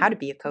people on how to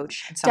be a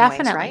coach in some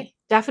ways, right?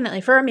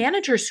 Definitely. For our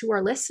managers who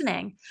are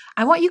listening,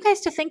 I want you guys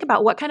to think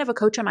about what kind of a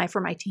coach am I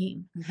for my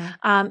team?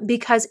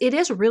 Because it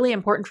is really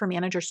important for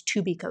managers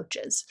to be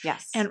coaches.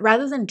 Yes. And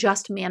rather than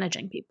just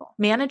managing people,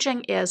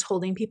 managing is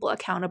holding people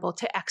accountable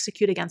to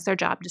execute against their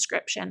job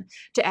description,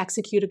 to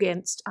execute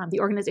against the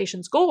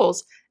organization's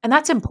goals. And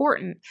that's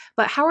important.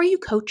 But how are you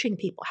coaching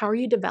people? How are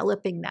you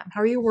developing them?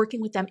 How are you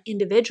working with them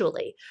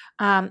individually?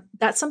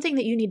 That's something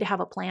that you need to have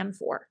a plan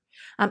for.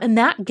 And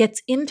that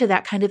gets into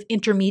that kind of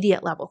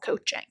intermediate level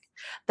coaching.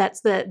 That's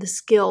the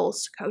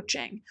skills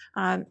coaching,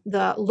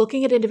 the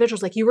looking at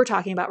individuals like you were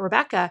talking about,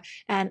 Rebecca,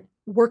 and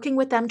working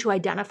with them to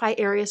identify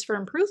areas for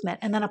improvement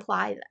and then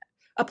apply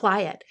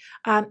apply it.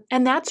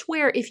 And that's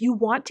where, if you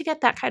want to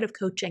get that kind of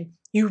coaching,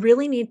 you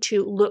really need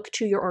to look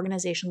to your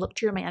organization, look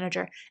to your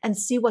manager, and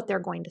see what they're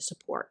going to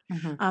support.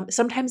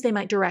 Sometimes they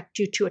might direct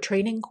you to a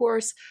training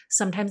course.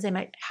 Sometimes they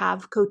might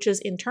have coaches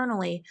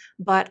internally.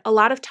 But a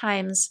lot of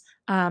times,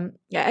 and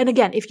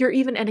again, if you're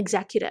even an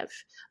executive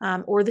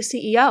or the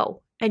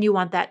CEO, and you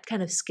want that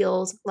kind of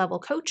skills level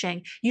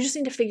coaching, you just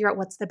need to figure out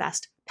what's the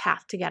best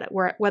path to get it.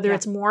 Whether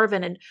it's more of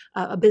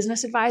a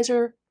business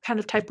advisor kind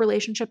of type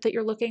relationship that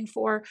you're looking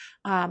for,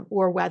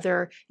 or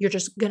whether you're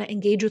just going to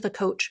engage with a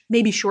coach,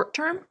 maybe short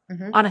term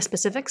on a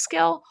specific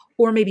skill,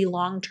 or maybe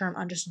long term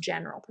on just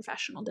general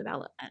professional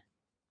development.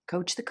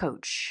 Coach the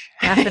coach.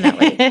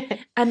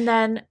 Definitely. And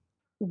then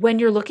when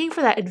you're looking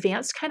for that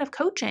advanced kind of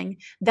coaching,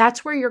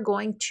 that's where you're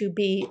going to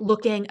be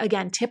looking,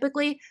 again,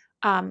 typically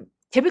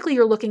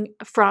you're looking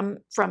from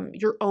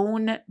your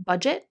own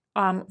budget,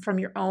 from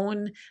your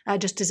own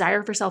just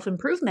desire for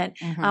self-improvement.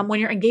 When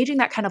you're engaging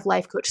that kind of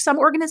life coach, some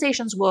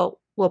organizations will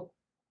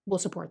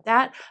support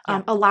that.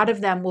 A lot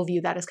of them will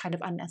view that as kind of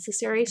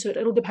unnecessary. So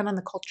it'll depend on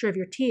the culture of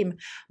your team.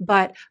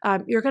 But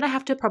you're going to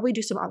have to probably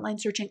do some online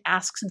searching,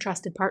 ask some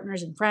trusted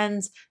partners and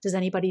friends. Does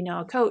anybody know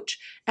a coach?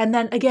 And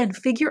then again,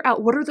 figure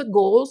out what are the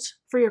goals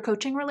for your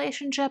coaching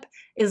relationship.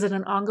 Is it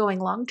an ongoing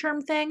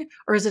long-term thing,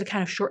 or is it a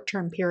kind of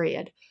short-term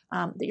period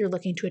that you're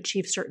looking to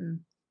achieve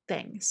certain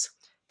things?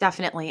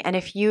 Definitely. And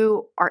if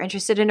you are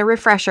interested in a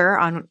refresher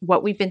on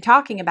what we've been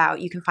talking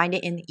about, you can find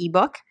it in the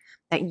ebook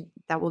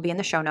that will be in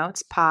the show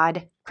notes,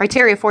 Pod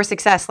Criteria for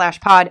Success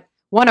 /Pod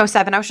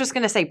 107. I was just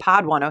going to say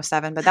Pod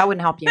 107, but that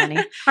wouldn't help you any.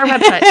 Our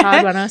website,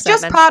 Pod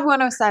 107. Just Pod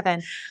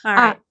 107. All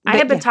right. I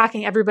have been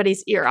talking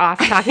everybody's ear off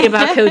talking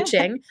about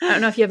coaching. I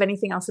don't know if you have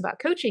anything else about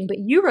coaching, but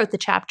you wrote the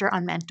chapter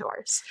on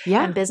mentors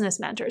and business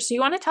mentors. So you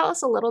want to tell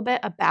us a little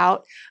bit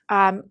about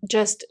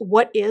just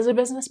what is a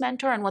business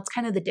mentor and what's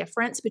kind of the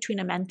difference between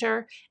a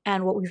mentor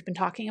and what we've been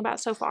talking about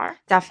so far?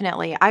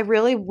 Definitely. I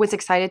really was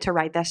excited to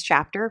write this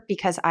chapter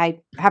because I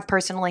have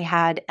personally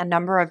had a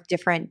number of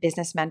different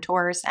business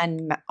mentors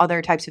and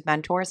other types of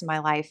mentors in my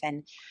life,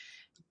 and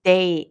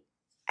they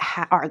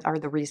are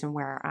the reason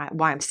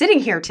why I'm sitting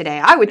here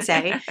today. I would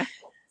say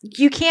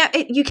you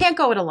can't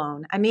go it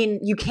alone. I mean,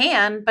 you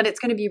can, but it's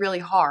going to be really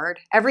hard.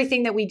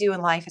 Everything that we do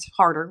in life is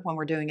harder when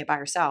we're doing it by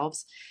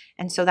ourselves.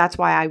 And so that's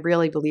why I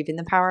really believe in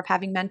the power of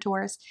having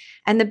mentors.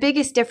 And the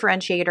biggest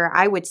differentiator,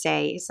 I would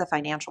say, is the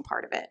financial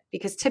part of it,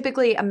 because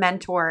typically a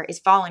mentor is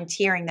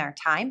volunteering their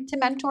time to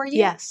mentor you.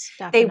 Yes,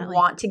 definitely. They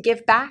want to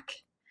give back.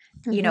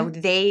 You know,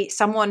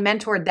 someone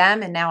mentored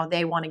them and now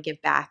they want to give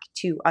back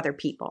to other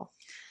people.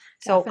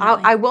 So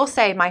I will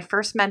say my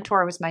first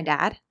mentor was my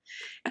dad,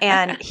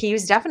 and he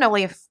was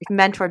definitely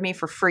mentored me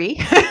for free.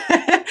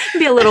 It'd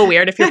be a little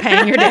weird if you're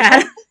paying your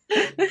dad.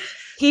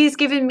 He's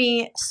given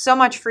me so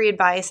much free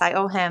advice. I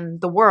owe him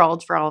the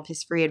world for all of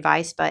his free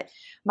advice, but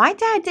my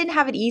dad didn't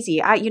have it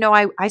easy.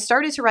 I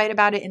started to write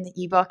about it in the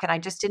ebook, and I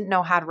just didn't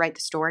know how to write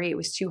the story. It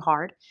was too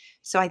hard.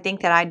 So I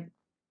think that I'd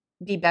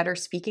be better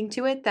speaking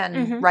to it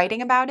than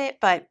writing about it.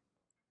 But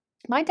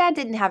my dad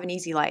didn't have an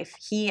easy life.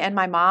 He and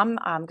my mom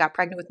got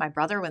pregnant with my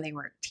brother when they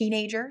were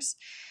teenagers,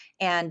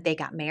 and they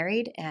got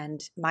married. And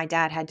my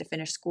dad had to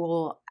finish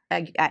school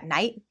at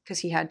night because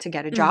he had to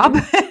get a job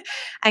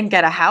and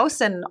get a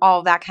house and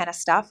all that kind of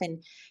stuff.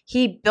 And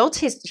he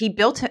built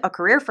a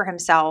career for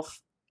himself,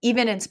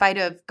 even in spite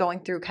of going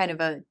through kind of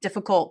a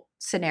difficult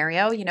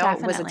scenario. You know,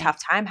 Definitely. It was a tough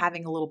time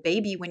having a little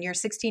baby when you're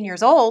 16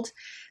 years old.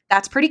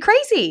 That's pretty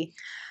crazy.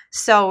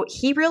 So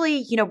he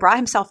really, brought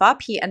himself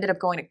up. He ended up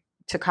going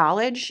to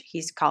college.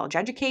 He's college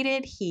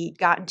educated. He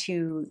got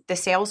into the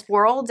sales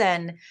world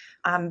and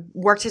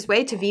worked his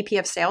way to VP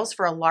of sales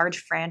for a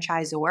large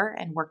franchisor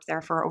and worked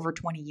there for over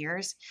 20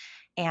 years.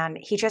 And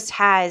he just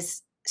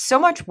has so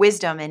much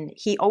wisdom. And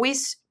he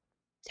always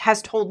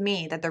has told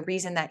me that the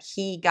reason that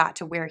he got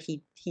to where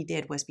he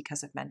did was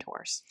because of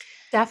mentors.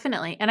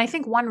 Definitely. And I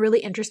think one really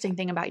interesting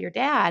thing about your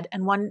dad,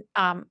 and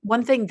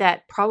one thing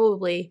that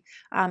probably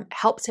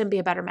helps him be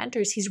a better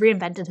mentor, is he's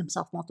reinvented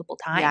himself multiple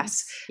times.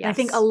 Yes. And I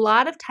think a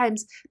lot of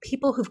times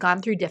people who've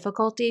gone through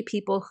difficulty,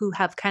 people who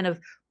have kind of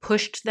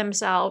pushed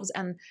themselves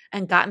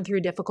and gotten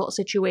through difficult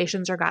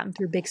situations or gotten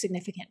through big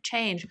significant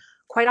change,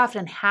 quite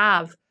often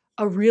have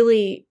a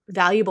really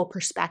valuable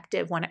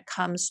perspective when it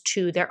comes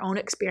to their own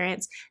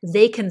experience.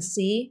 They can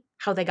see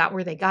how they got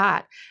where they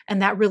got,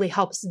 and that really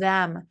helps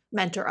them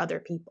mentor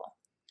other people.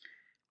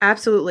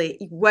 Absolutely.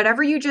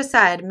 Whatever you just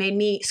said made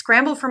me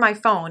scramble for my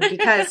phone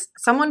because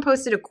someone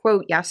posted a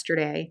quote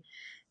yesterday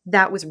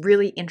that was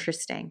really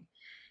interesting.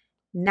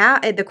 Now,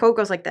 the quote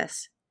goes like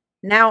this: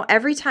 "Now,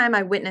 every time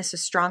I witness a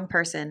strong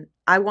person,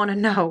 I want to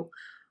know,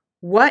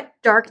 what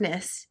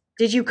darkness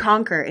did you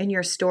conquer in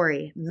your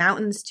story?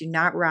 Mountains do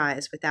not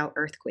rise without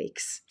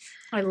earthquakes."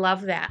 I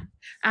love that.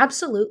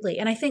 Absolutely.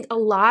 And I think a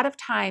lot of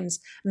times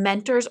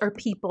mentors are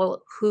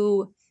people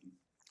who,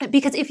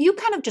 because if you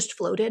kind of just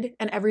floated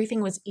and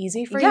everything was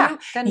easy for you,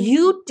 then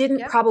you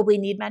didn't probably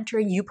need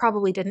mentoring. You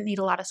probably didn't need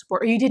a lot of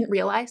support, or you didn't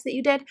realize that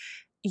you did.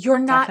 you're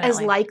not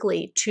Definitely. as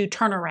likely to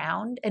turn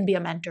around and be a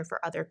mentor for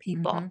other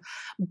people. Mhm.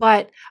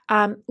 But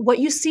what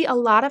you see a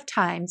lot of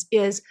times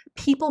is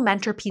people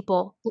mentor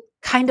people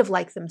kind of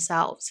like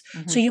themselves.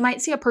 So Mhm. you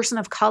might see a person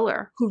of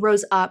color who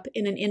rose up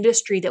in an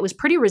industry that was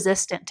pretty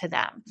resistant to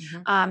them.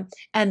 Mhm.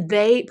 And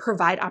they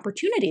provide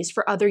opportunities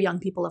for other young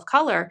people of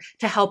color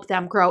to help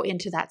them grow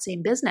into that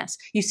same business.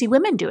 You see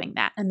women doing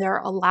that. And there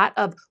are a lot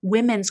of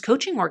women's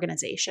coaching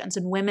organizations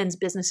and women's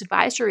business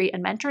advisory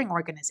and mentoring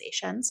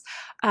organizations.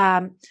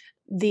 What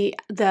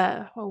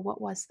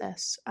was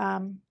this?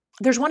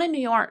 There's one in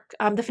New York,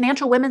 the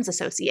Financial Women's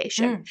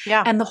Association.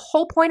 Yeah. And the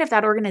whole point of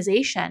that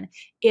organization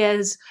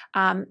is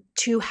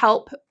to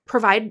help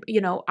provide,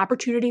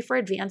 opportunity for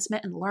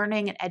advancement and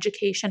learning and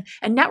education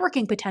and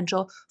networking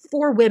potential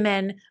for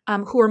women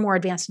who are more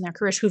advanced in their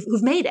careers,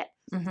 who've made it.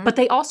 Mhm. But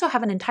they also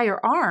have an entire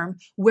arm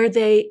where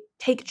they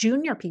take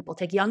younger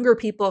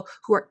people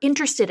who are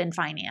interested in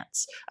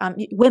finance,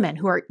 young women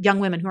who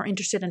are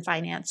interested in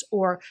finance,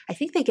 or I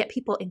think they get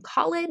people in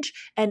college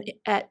and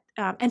at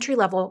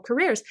entry-level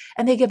careers,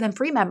 and they give them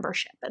free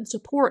membership and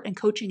support and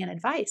coaching and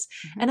advice.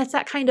 Mhm. And it's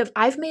that kind of,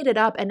 I've made it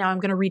up and now I'm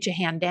going to reach a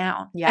hand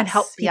down and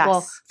help Yes, people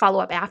yes. follow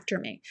up after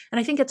me. And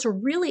I think it's a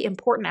really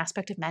important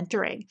aspect of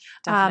mentoring.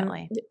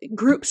 Definitely.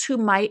 Groups who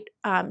might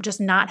just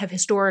not have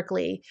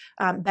historically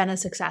been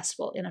as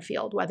successful in a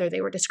field, whether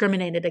they were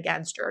discriminated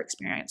against or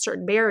experienced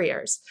certain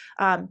barriers.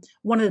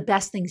 One of the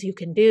best things you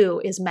can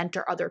do is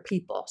mentor other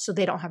people so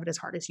they don't have it as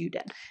hard as you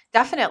did.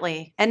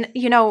 Definitely. And,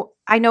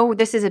 I know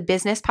this is a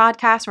business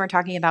podcast and we're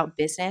talking about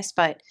business,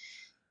 but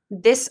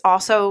this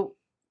also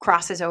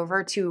crosses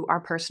over to our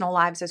personal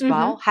lives as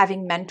well,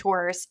 having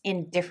mentors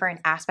in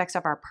different aspects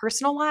of our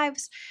personal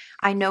lives.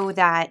 I know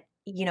that,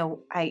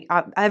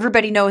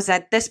 everybody knows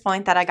at this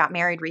point that I got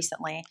married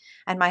recently,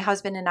 and my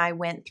husband and I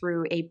went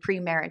through a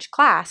pre-marriage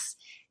class,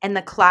 and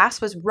the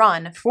class was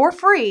run for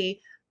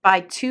free by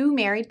two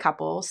married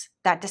couples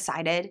that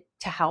decided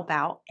to help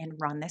out and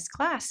run this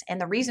class.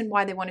 And the reason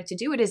why they wanted to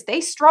do it is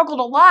they struggled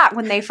a lot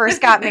when they first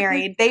got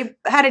married. They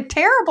had a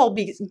terrible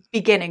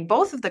beginning.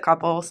 Both of the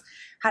couples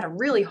had a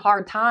really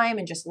hard time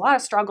and just a lot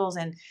of struggles.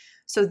 And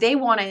so they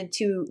wanted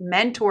to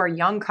mentor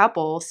young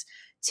couples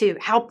to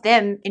help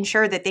them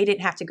ensure that they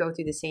didn't have to go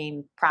through the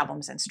same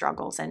problems and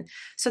struggles. And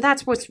so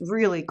that's what's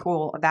really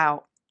cool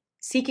about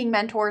seeking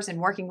mentors and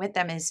working with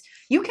them, is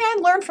you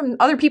can learn from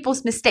other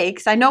people's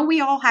mistakes. I know we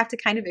all have to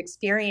kind of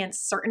experience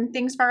certain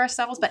things for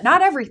ourselves, but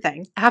not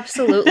everything.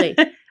 Absolutely.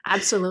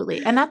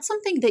 Absolutely. And that's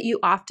something that you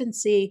often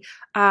see,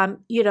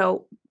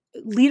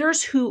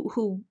 leaders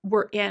who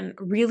were in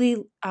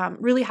really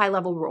high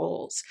level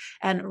roles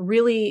and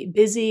really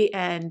busy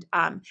and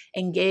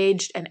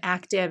engaged and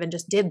active and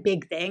just did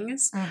big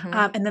things.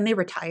 And then they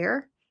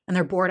retire. And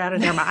they're bored out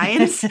of their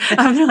minds.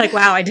 They're like,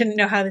 wow, I didn't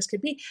know how this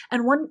could be.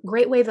 And one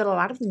great way that a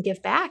lot of them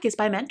give back is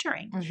by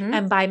mentoring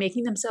and by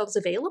making themselves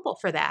available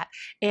for that.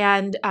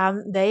 And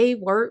they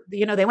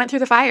went through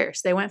the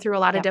fires. They went through a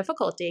lot of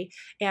difficulty,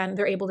 and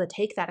they're able to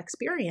take that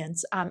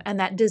experience and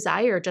that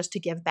desire just to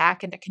give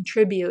back and to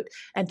contribute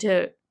and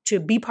to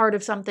be part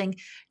of something.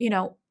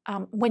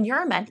 When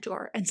you're a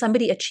mentor and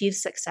somebody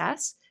achieves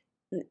success,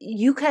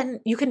 you can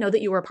know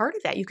that you were a part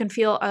of that. You can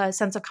feel a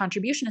sense of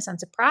contribution, a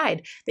sense of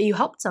pride that you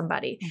helped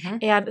somebody.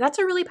 And that's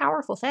a really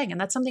powerful thing. And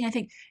that's something I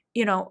think,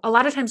 a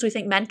lot of times we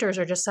think mentors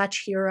are just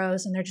such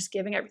heroes and they're just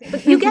giving everything,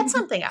 but you get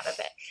something out of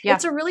it.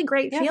 It's a really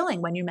great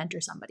feeling when you mentor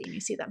somebody and you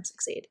see them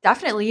succeed.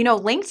 Definitely.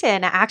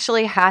 LinkedIn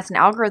actually has an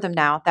algorithm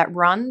now that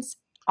runs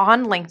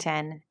on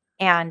LinkedIn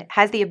and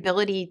has the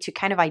ability to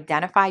kind of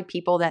identify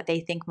people that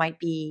they think might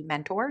be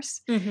mentors.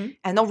 And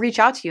they'll reach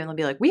out to you and they'll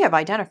be like, we have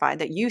identified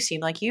that you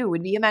seem like you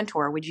would be a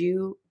mentor. Would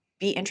you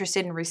be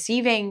interested in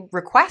receiving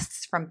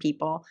requests from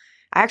people?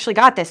 I actually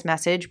got this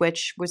message,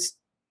 which was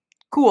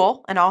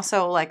cool. And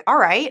also like, all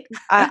right,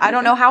 I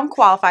don't know how I'm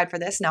qualified for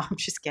this. No, I'm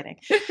just kidding.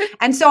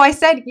 And so I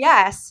said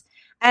yes.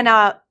 And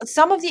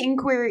some of the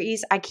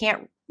inquiries, I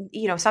can't,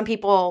 some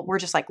people were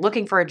just like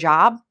looking for a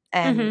job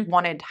and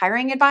wanted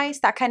hiring advice,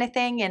 that kind of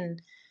thing.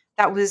 And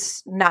that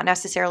was not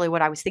necessarily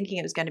what I was thinking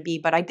it was going to be.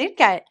 But I did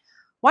get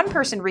one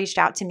person reached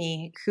out to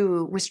me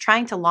who was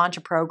trying to launch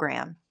a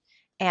program.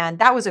 And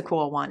that was a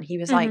cool one. He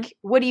was like,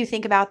 what do you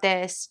think about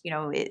this?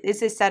 Is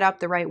this set up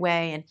the right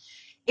way? And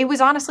it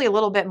was honestly a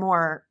little bit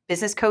more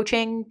business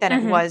coaching than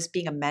it was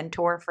being a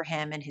mentor for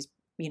him and his,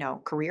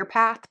 career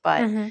path.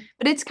 But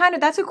it's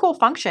that's a cool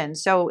function.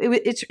 So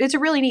it's a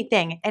really neat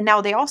thing. And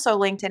now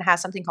LinkedIn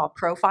has something called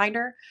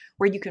ProFinder,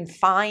 where you can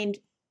find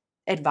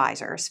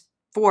advisors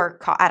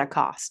at a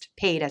cost,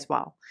 paid as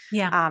well.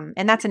 Yeah.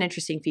 And that's an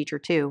interesting feature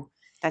too.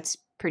 That's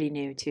pretty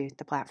new to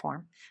the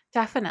platform.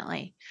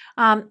 Definitely.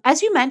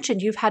 As you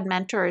mentioned, you've had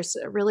mentors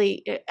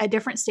really at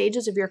different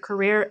stages of your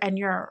career and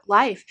your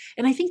life.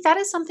 And I think that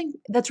is something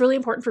that's really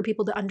important for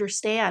people to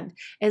understand,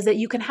 is that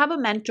you can have a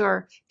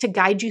mentor to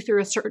guide you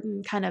through a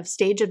certain kind of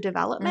stage of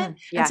development.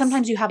 And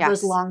sometimes you have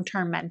those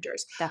long-term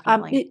mentors.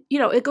 Definitely.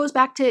 It goes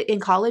back to in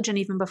college and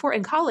even before.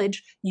 In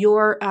college,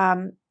 your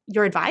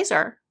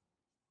advisor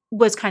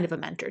was kind of a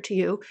mentor to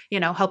you,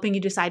 helping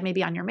you decide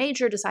maybe on your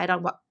major, decide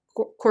on what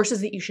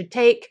courses that you should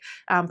take,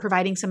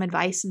 providing some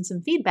advice and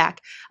some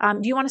feedback.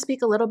 Do you want to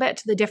speak a little bit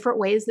to the different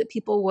ways that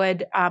people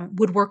would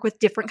work with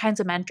different kinds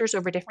of mentors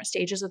over different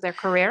stages of their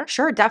career?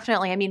 Sure,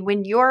 definitely. I mean,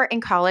 when you're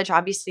in college,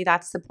 obviously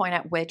that's the point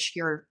at which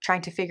you're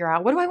trying to figure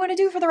out, what do I want to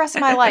do for the rest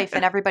of my life?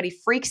 And everybody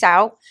freaks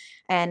out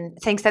and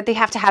thinks that they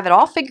have to have it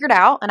all figured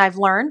out. And I've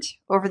learned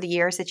over the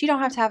years that you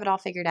don't have to have it all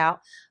figured out.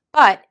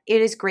 But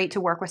it is great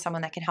to work with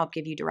someone that can help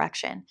give you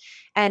direction.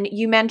 And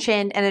you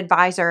mentioned an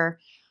advisor.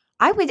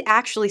 I would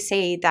actually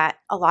say that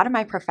a lot of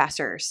my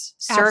professors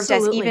served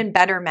as even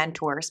better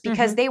mentors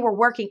because they were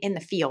working in the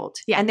field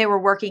and they were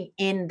working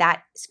in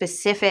that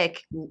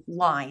specific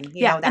line.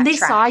 You know, that and they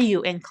track. saw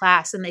you in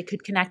class and they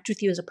could connect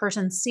with you as a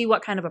person, see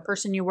what kind of a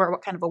person you were,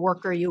 what kind of a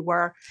worker you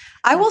were.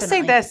 I will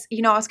say this,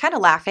 you know, I was kind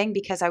of laughing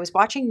because I was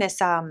watching this,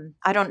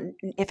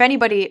 if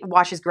anybody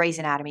watches Grey's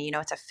Anatomy, you know,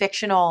 it's a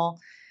fictional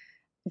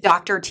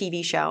doctor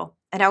TV show.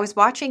 And I was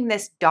watching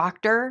this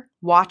doctor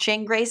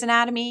watching Grey's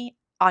Anatomy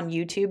on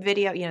YouTube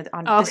video, you know,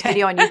 on this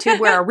video on YouTube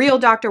where a real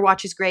doctor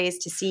watches Grey's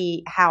to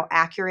see how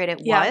accurate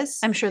it was.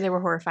 I'm sure they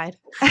were horrified.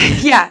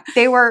 Yeah,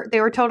 they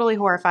were totally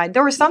horrified.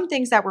 There were some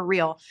things that were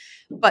real,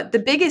 but the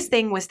biggest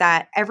thing was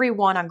that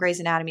everyone on Grey's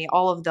Anatomy,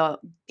 all of the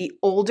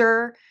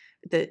older,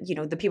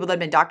 the people that have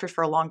been doctors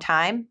for a long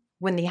time,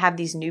 when they have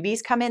these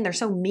newbies come in, they're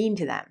so mean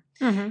to them.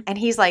 And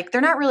he's like, they're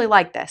not really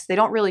like this. They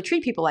don't really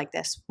treat people like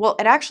this. Well,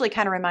 it actually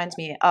kind of reminds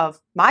me of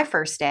my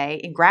first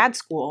day in grad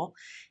school.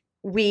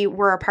 We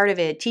were a part of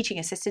a teaching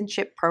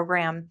assistantship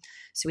program.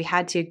 So we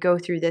had to go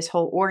through this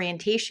whole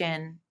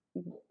orientation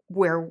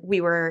where we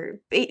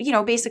were, you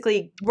know,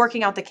 basically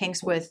working out the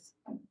kinks with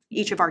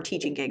each of our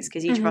teaching gigs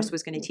because each of us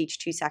was going to teach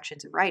 2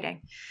 sections of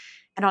writing.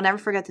 And I'll never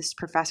forget this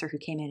professor who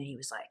came in and he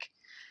was like,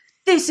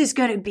 this is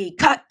going to be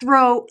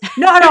cutthroat.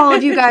 Not all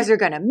of you guys are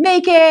going to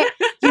make it.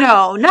 You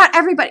know, not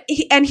everybody.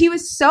 And he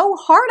was so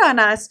hard on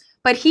us,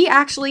 but he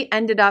actually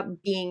ended up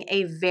being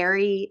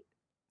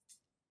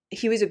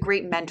he was a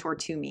great mentor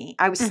to me.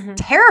 I was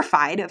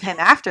terrified of him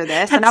after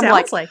this. And I'm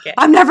like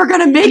I'm never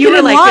going to make it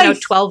in life. You were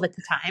 12 at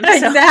the time.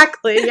 So.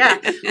 Exactly. Yeah.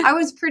 I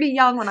was pretty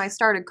young when I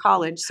started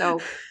college. So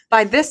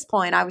by this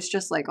point, I was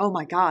just like, oh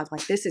my God,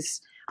 like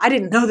I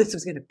didn't know this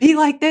was going to be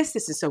like this.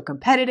 This is so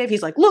competitive.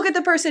 He's like, look at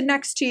the person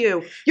next to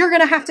you. You're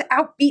going to have to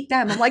outbeat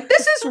them. I'm like,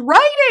 this is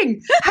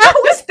writing. How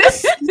is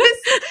this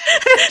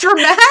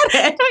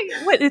dramatic?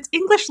 What? It's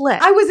English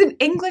lit. I was an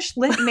English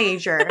lit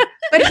major,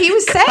 but he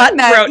was saying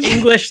that.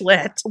 English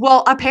lit.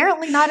 Well,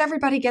 apparently not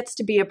everybody gets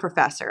to be a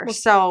professor.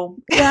 So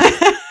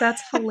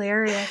that's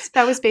hilarious.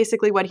 That was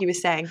basically what he was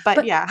saying.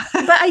 But yeah.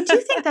 But I do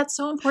think that's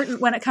so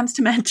important when it comes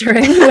to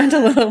mentoring. We went a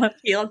little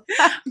left field.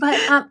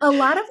 But a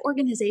lot of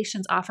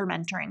organizations offer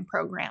mentoring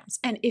programs.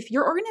 And if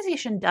your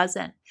organization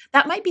doesn't,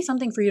 that might be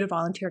something for you to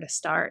volunteer to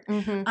start.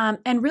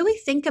 And really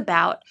think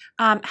about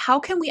how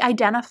can we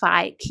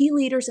identify key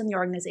leaders in the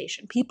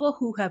organization, people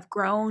who have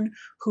grown,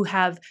 who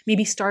have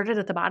maybe started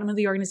at the bottom of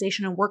the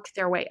organization and worked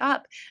their way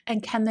up,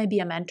 and can they be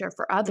a mentor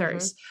for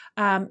others?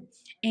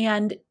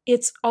 And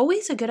it's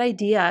always a good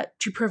idea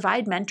to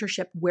provide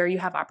mentorship where you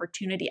have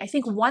opportunity. I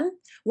think one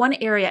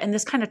area, and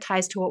this kind of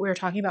ties to what we were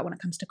talking about when it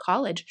comes to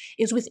college,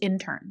 is with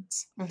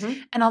interns.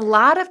 And a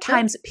lot of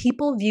times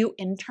people view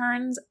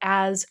interns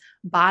as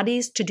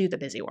bodies to do the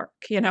busy work.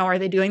 You know, are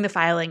they doing the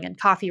filing and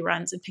coffee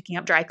runs and picking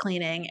up dry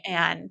cleaning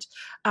and,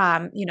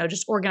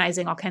 just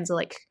organizing all kinds of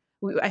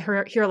I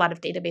hear a lot of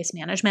database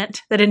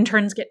management that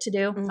interns get to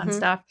do, fun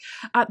stuff.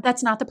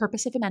 That's not the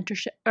purpose of a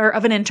mentorship or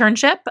of an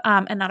internship,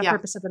 and not a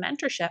purpose of a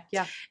mentorship.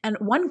 And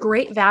one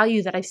great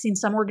value that I've seen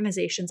some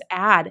organizations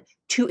add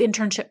to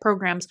internship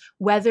programs,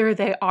 whether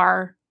they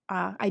are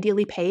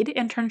ideally paid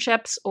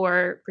internships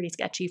or pretty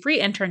sketchy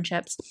free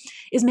internships,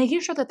 is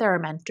making sure that there are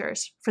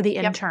mentors for the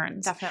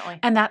interns. Definitely.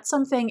 And that's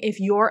something, if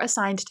you're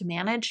assigned to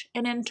manage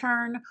an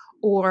intern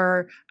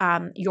or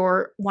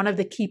you're one of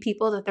the key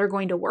people that they're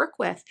going to work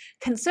with,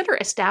 consider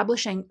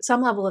establishing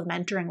some level of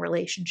mentoring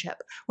relationship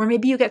where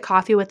maybe you get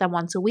coffee with them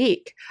once a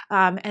week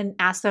and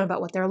ask them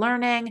about what they're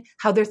learning,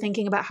 how they're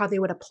thinking about how they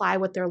would apply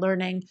what they're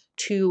learning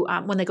to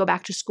when they go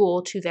back to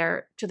school, to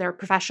their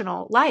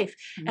professional life.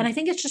 And I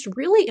think it's just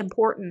really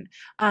important.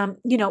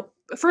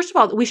 First of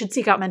all, we should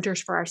seek out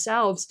mentors for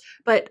ourselves,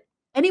 but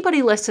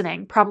anybody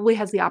listening probably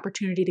has the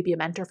opportunity to be a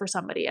mentor for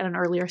somebody at an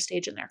earlier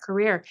stage in their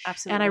career.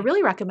 Absolutely. And I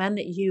really recommend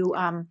that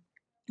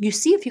you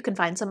see if you can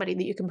find somebody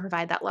that you can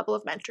provide that level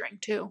of mentoring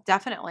to.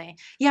 Definitely.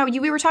 Yeah,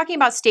 we were talking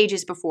about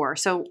stages before.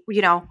 So,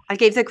 I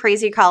gave the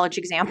crazy college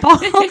example.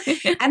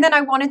 And then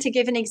I wanted to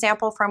give an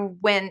example from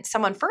when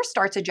someone first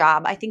starts a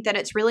job. I think that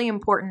it's really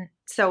important.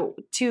 So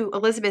to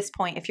Elizabeth's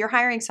point, if you're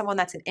hiring someone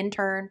that's an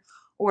intern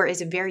or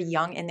is very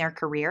young in their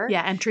career.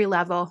 Yeah, entry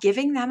level.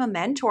 Giving them a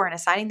mentor and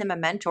assigning them a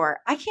mentor.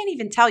 I can't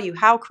even tell you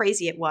how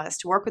crazy it was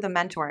to work with a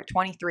mentor at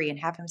 23 and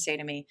have him say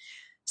to me,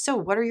 so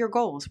what are your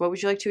goals? What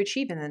would you like to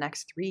achieve in the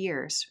next 3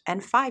 years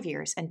and 5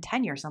 years and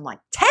 10 years? I'm like,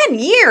 10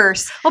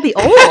 years? I'll be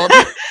old.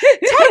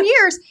 10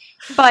 years.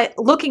 But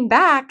looking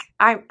back,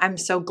 I'm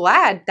so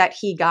glad that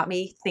he got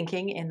me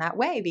thinking in that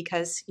way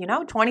because,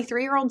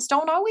 23-year-olds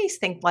don't always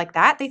think like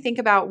that. They think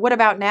about what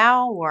about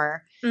now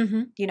or,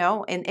 in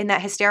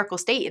that hysterical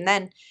state. And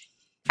then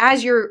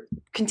as you're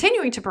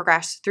continuing to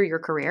progress through your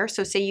career,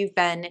 so say you've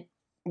been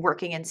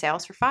working in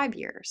sales for 5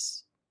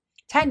 years,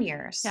 10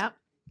 years. Yep.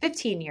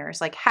 15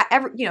 years, like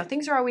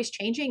things are always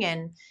changing.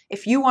 And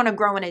if you want to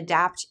grow and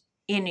adapt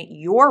in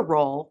your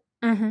role,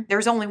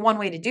 there's only one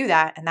way to do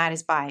that. And that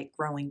is by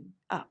growing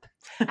up.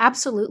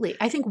 Absolutely.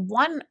 I think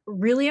one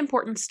really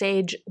important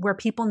stage where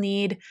people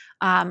need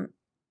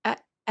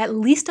at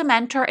least a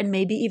mentor and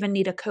maybe even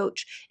need a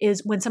coach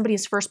is when somebody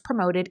is first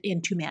promoted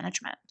into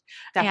management.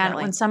 Definitely. And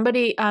when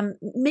somebody,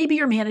 maybe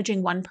you're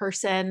managing one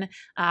person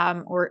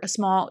or a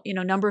small,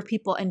 number of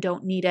people and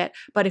don't need it.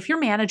 But if you're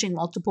managing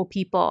multiple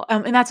people,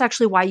 and that's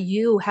actually why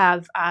you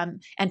have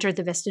entered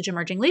the Vistage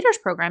Emerging Leaders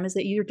Program, is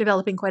that you're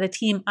developing quite a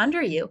team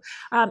under you.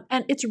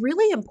 And it's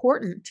really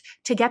important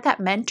to get that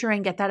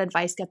mentoring, get that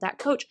advice, get that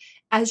coach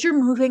as you're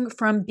moving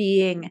from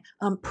being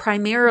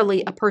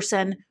primarily a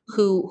person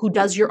who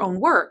does your own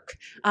work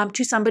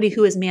to somebody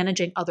who is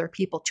managing other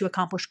people to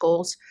accomplish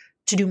goals,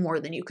 to do more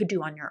than you could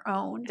do on your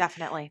own.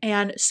 Definitely.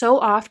 And so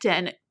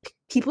often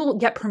people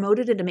get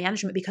promoted into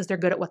management because they're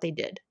good at what they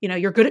did.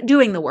 You're good at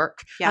doing the work.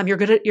 Yeah.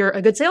 You're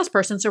a good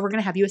salesperson, so we're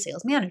going to have you a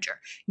sales manager.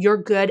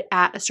 You're good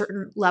at a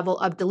certain level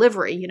of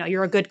delivery.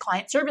 You're a good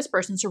client service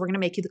person, so we're going to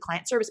make you the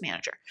client service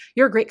manager.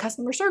 You're a great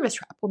customer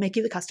service rep. We'll make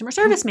you the customer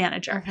service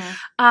manager.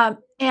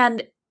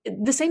 And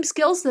the same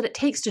skills that it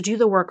takes to do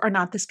the work are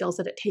not the skills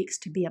that it takes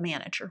to be a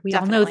manager. We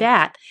all know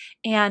that.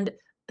 And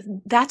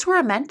that's where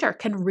a mentor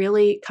can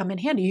really come in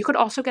handy. You could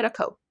also get a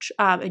coach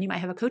and you might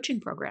have a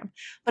coaching program.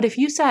 But if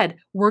you said,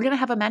 we're going to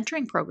have a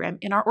mentoring program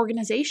in our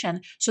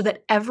organization so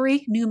that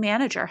every new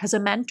manager has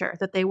a mentor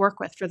that they work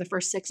with for the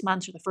first 6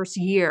 months or the first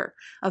year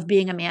of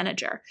being a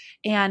manager,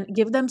 and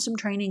give them some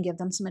training, give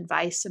them some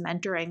advice, some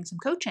mentoring, some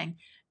coaching,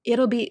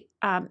 it'll be,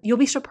 you'll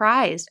be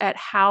surprised at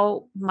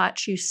how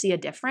much you see a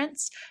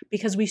difference,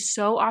 because we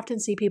so often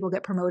see people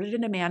get promoted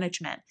into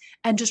management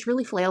and just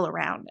really flail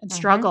around and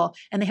struggle,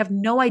 and they have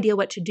no idea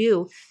what to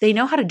do. They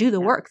know how to do the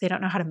work. They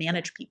don't know how to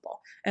manage people,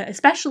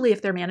 especially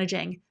if they're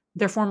managing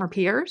their former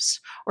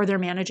peers or they're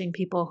managing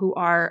people who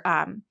are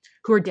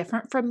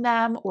different from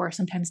them or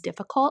sometimes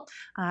difficult.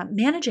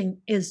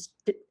 Managing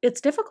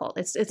it's difficult.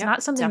 It's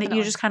not something that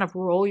you just kind of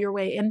roll your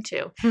way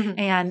into.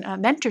 And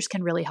mentors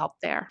can really help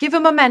there. Give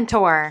them a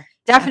mentor.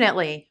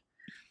 Definitely.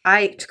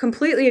 I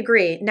completely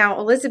agree. Now,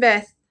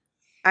 Elizabeth,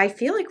 I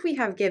feel like we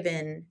have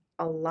given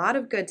a lot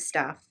of good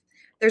stuff.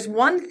 There's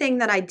one thing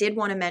that I did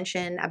want to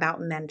mention about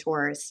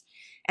mentors,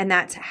 and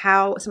that's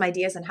some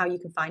ideas on how you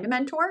can find a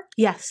mentor.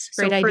 Yes,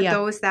 great idea. For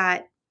those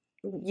that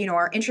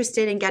are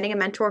interested in getting a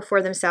mentor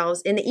for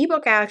themselves, in the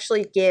ebook, I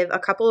actually give a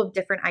couple of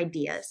different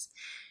ideas,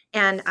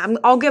 and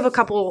I'll give a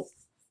couple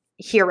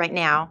here right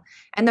now.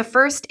 And the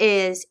first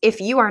is, if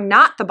you are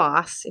not the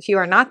boss, if you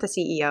are not the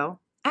CEO,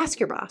 ask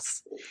your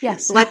boss.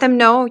 Yes, let them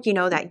know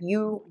that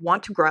you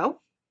want to grow.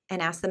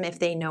 And ask them if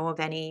they know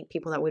of any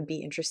people that would be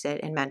interested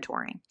in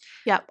mentoring.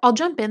 Yeah, I'll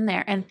jump in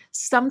there. And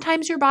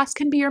sometimes your boss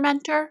can be your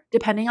mentor,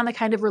 depending on the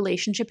kind of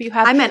relationship you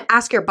have. I meant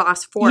ask your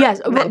boss for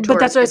but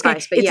that's what I was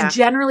saying. It's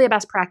generally a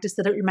best practice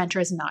that your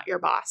mentor is not your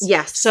boss.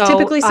 Yes. So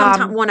typically,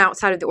 one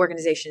outside of the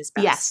organization is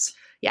best.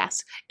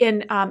 Yes.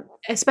 And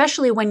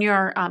especially when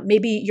you're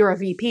maybe you're a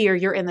VP or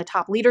you're in the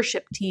top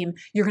leadership team,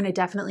 you're going to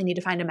definitely need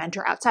to find a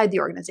mentor outside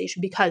the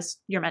organization, because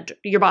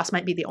your boss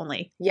might be the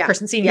only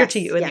person senior to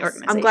you in the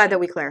organization. I'm glad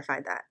that we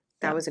clarified that.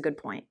 That was a good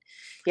point.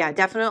 Yeah,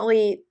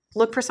 definitely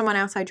look for someone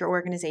outside your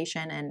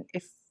organization. And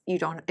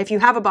if you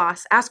have a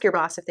boss, ask your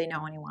boss if they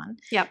know anyone.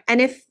 Yep.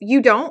 And if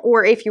you don't,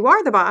 or if you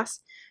are the boss,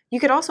 you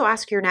could also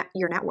ask your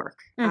network.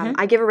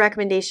 I give a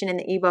recommendation in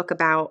the ebook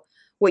about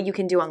what you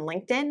can do on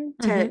LinkedIn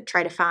to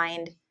try to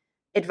find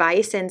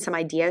advice and some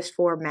ideas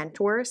for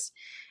mentors.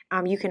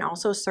 You can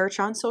also search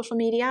on social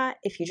media.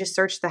 If you just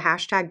search the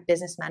hashtag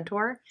business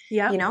mentor,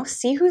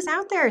 see who's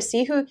out there,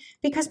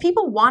 because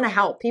people want to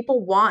help.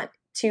 People want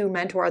to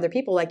mentor other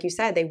people. Like you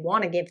said, they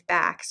want to give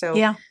back.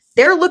 So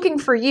they're looking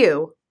for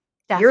you.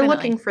 Definitely. You're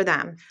looking for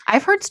them.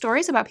 I've heard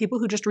stories about people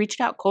who just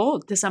reached out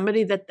cold to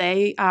somebody that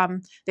they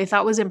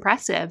thought was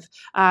impressive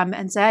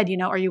and said,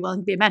 are you willing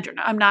to be a mentor?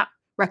 Now, I'm not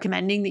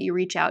recommending that you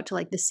reach out to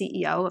like the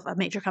CEO of a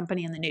major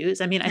company in the news.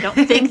 I mean, I don't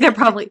think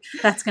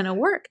that's going to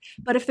work.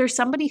 But if there's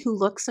somebody who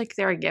looks like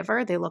they're a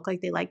giver, they look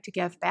like they like to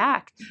give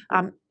back,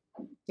 and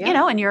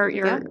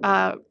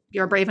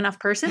you're a brave enough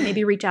person,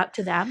 maybe reach out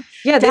to them.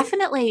 Yeah,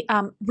 definitely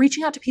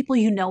reaching out to people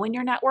in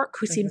your network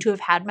who seem to have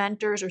had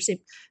mentors or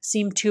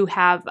seem to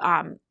have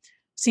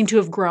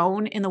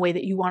grown in the way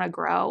that you want to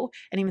grow,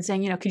 and even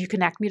saying, could you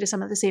connect me to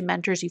some of the same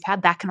mentors you've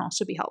had? That can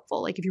also be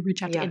helpful. Like if you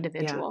reach out to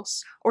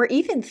individuals. Or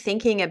even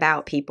thinking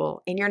about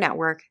people in your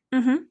network,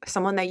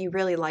 someone that you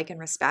really like and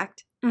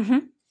respect,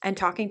 and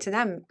talking to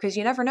them, because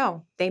you never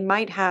know. They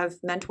might have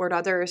mentored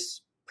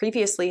others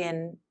previously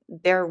and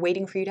they're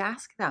waiting for you to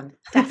ask them.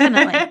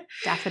 Definitely.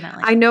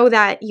 I know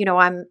that,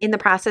 I'm in the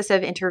process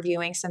of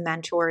interviewing some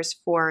mentors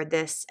for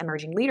this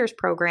Emerging Leaders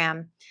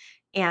program.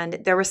 And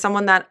there was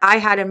someone that I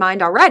had in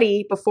mind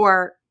already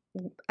before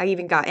I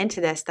even got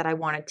into this that I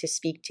wanted to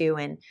speak to.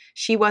 And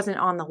she wasn't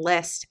on the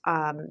list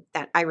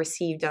that I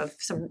received of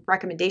some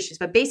recommendations.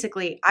 But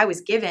basically, I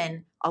was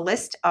given a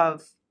list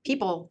of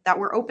people that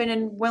were open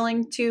and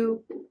willing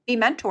to be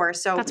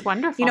mentors. So that's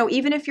wonderful.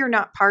 Even if you're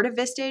not part of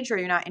Vistage or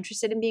you're not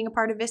interested in being a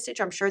part of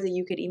Vistage, I'm sure that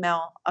you could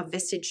email a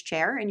Vistage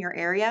chair in your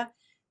area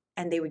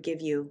and they would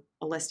give you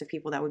a list of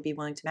people that would be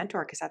willing to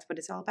mentor, because that's what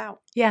it's all about.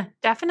 Yeah,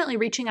 definitely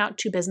reaching out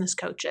to business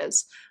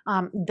coaches.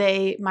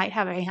 They might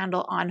have a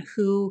handle on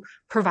who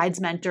provides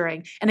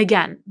mentoring. And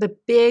again, the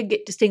big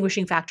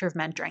distinguishing factor of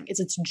mentoring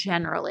is it's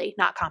generally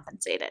not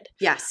compensated.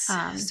 Yes.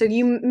 So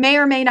you may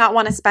or may not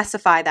want to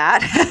specify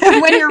that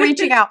when you're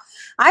reaching out.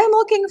 I am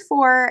looking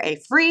for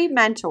a free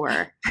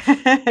mentor.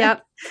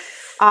 Yep.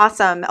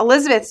 Awesome.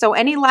 Elizabeth, so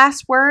any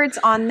last words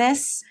on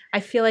this? I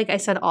feel like I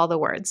said all the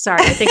words.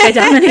 Sorry, I think I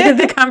dominated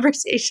the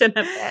conversation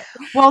a bit.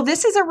 Well,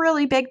 this is a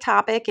really big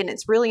topic and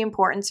it's really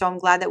important. So I'm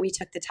glad that we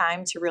took the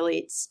time to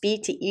really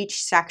speak to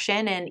each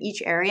section and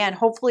each area. And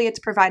hopefully it's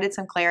provided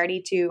some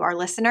clarity to our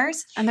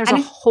listeners. And there's a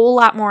whole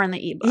lot more in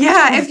the ebook.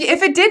 Yeah,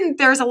 if it didn't,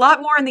 there's a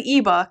lot more in the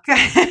ebook.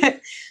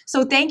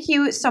 So thank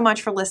you so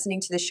much for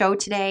listening to the show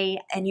today.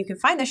 And you can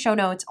find the show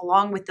notes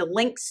along with the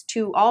links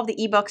to all of the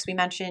ebooks. We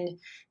mentioned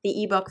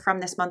the ebook from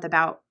this month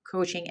about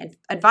coaching and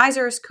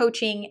advisors,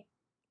 coaching.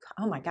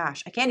 Oh my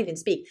gosh, I can't even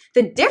speak.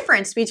 The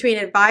difference between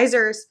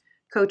advisors,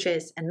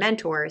 coaches, and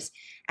mentors,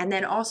 and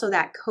then also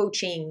that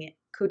coaching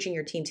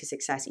your team to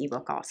success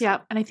ebook also. Yeah,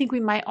 and I think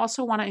we might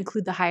also want to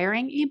include the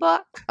hiring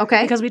ebook.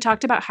 Okay. Because we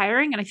talked about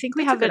hiring, and I think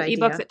we have an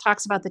ebook that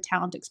talks about the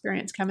talent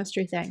experience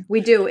chemistry thing. We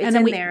do. It's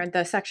in there,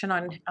 the section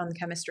on the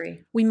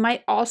chemistry. We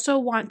might also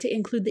want to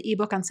include the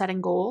ebook on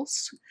setting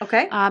goals.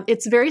 Okay.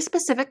 It's very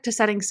specific to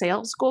setting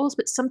sales goals,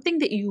 but something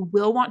that you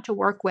will want to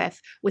work with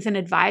an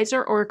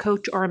advisor or a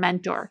coach or a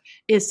mentor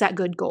is set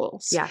good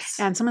goals. Yes.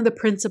 And some of the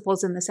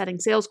principles in the setting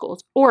sales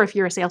goals, or if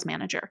you're a sales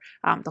manager,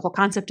 the whole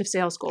concept of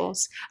sales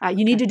goals,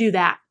 you need to do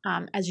that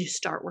as you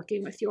start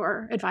working with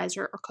your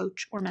advisor or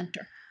coach or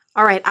mentor.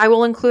 All right. I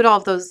will include all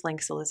of those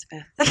links,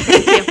 Elizabeth.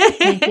 Thank you.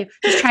 Thank you.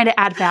 Just trying to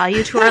add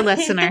value to our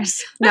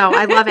listeners. No,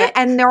 I love it.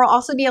 And there will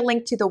also be a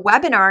link to the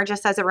webinar,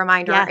 just as a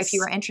reminder, if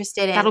you are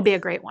interested in. That'll be a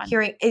great one.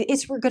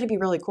 It's going to be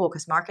really cool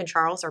because Mark and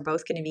Charles are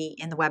both going to be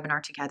in the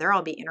webinar together.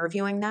 I'll be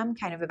interviewing them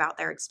kind of about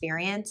their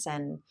experience,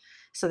 and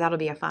so that'll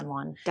be a fun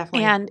one.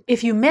 Definitely. And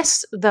if you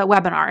miss the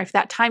webinar, if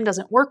that time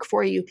doesn't work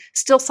for you,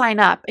 still sign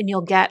up and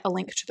you'll get a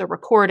link to the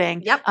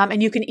recording. Yep.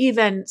 And you can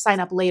even sign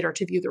up later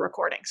to view the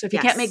recording. So if you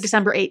can't make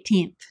December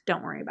 18th,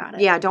 don't worry about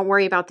it. Yeah, don't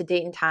worry about the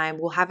date and time.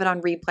 We'll have it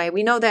on replay.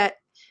 We know that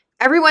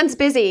everyone's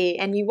busy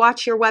and you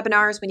watch your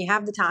webinars when you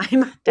have the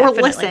time or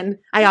listen.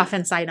 I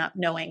often sign up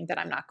knowing that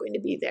I'm not going to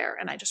be there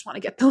and I just want to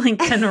get the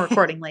link and the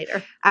recording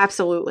later.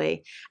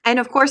 Absolutely. And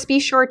of course, be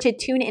sure to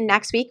tune in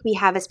next week. We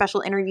have a special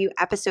interview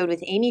episode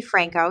with Amy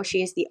Franco.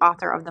 She is the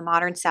author of The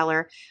Modern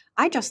Seller.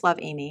 I just love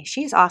Amy.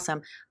 She's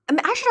awesome.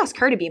 I should ask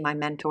her to be my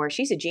mentor.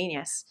 She's a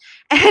genius.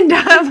 And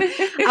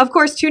of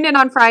course, tune in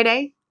on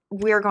Friday.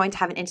 We're going to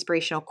have an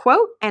inspirational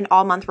quote, and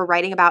all month we're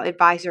writing about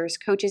advisors,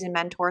 coaches, and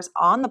mentors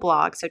on the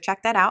blog. So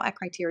check that out at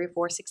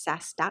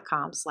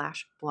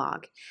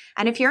criteriaforsuccess.com/blog.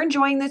 And if you're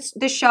enjoying this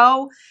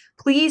show,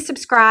 please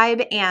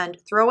subscribe and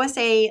throw us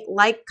a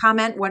like,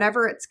 comment,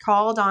 whatever it's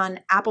called on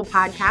Apple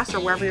Podcasts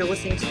or wherever you're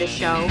listening to this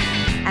show.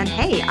 And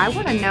hey, I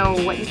want to know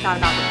what you thought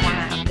about the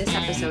format of this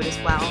episode as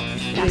well.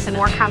 It was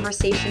more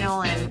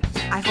conversational, and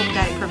I hope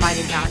that it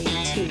provided value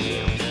to you.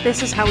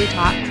 This is how we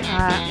talk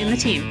in the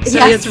team.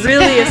 So It's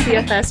really a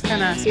CFS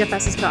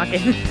CFS is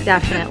talking.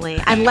 Definitely.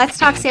 And Let's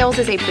Talk Sales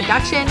is a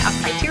production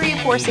of Criteria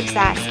for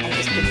Success and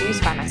is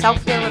produced by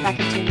myself here,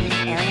 Rebecca Toomey,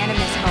 Ariana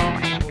Miskell,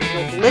 and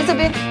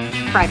Elizabeth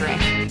Frederick.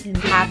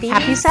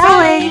 Happy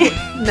selling.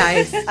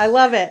 Nice. I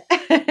love it.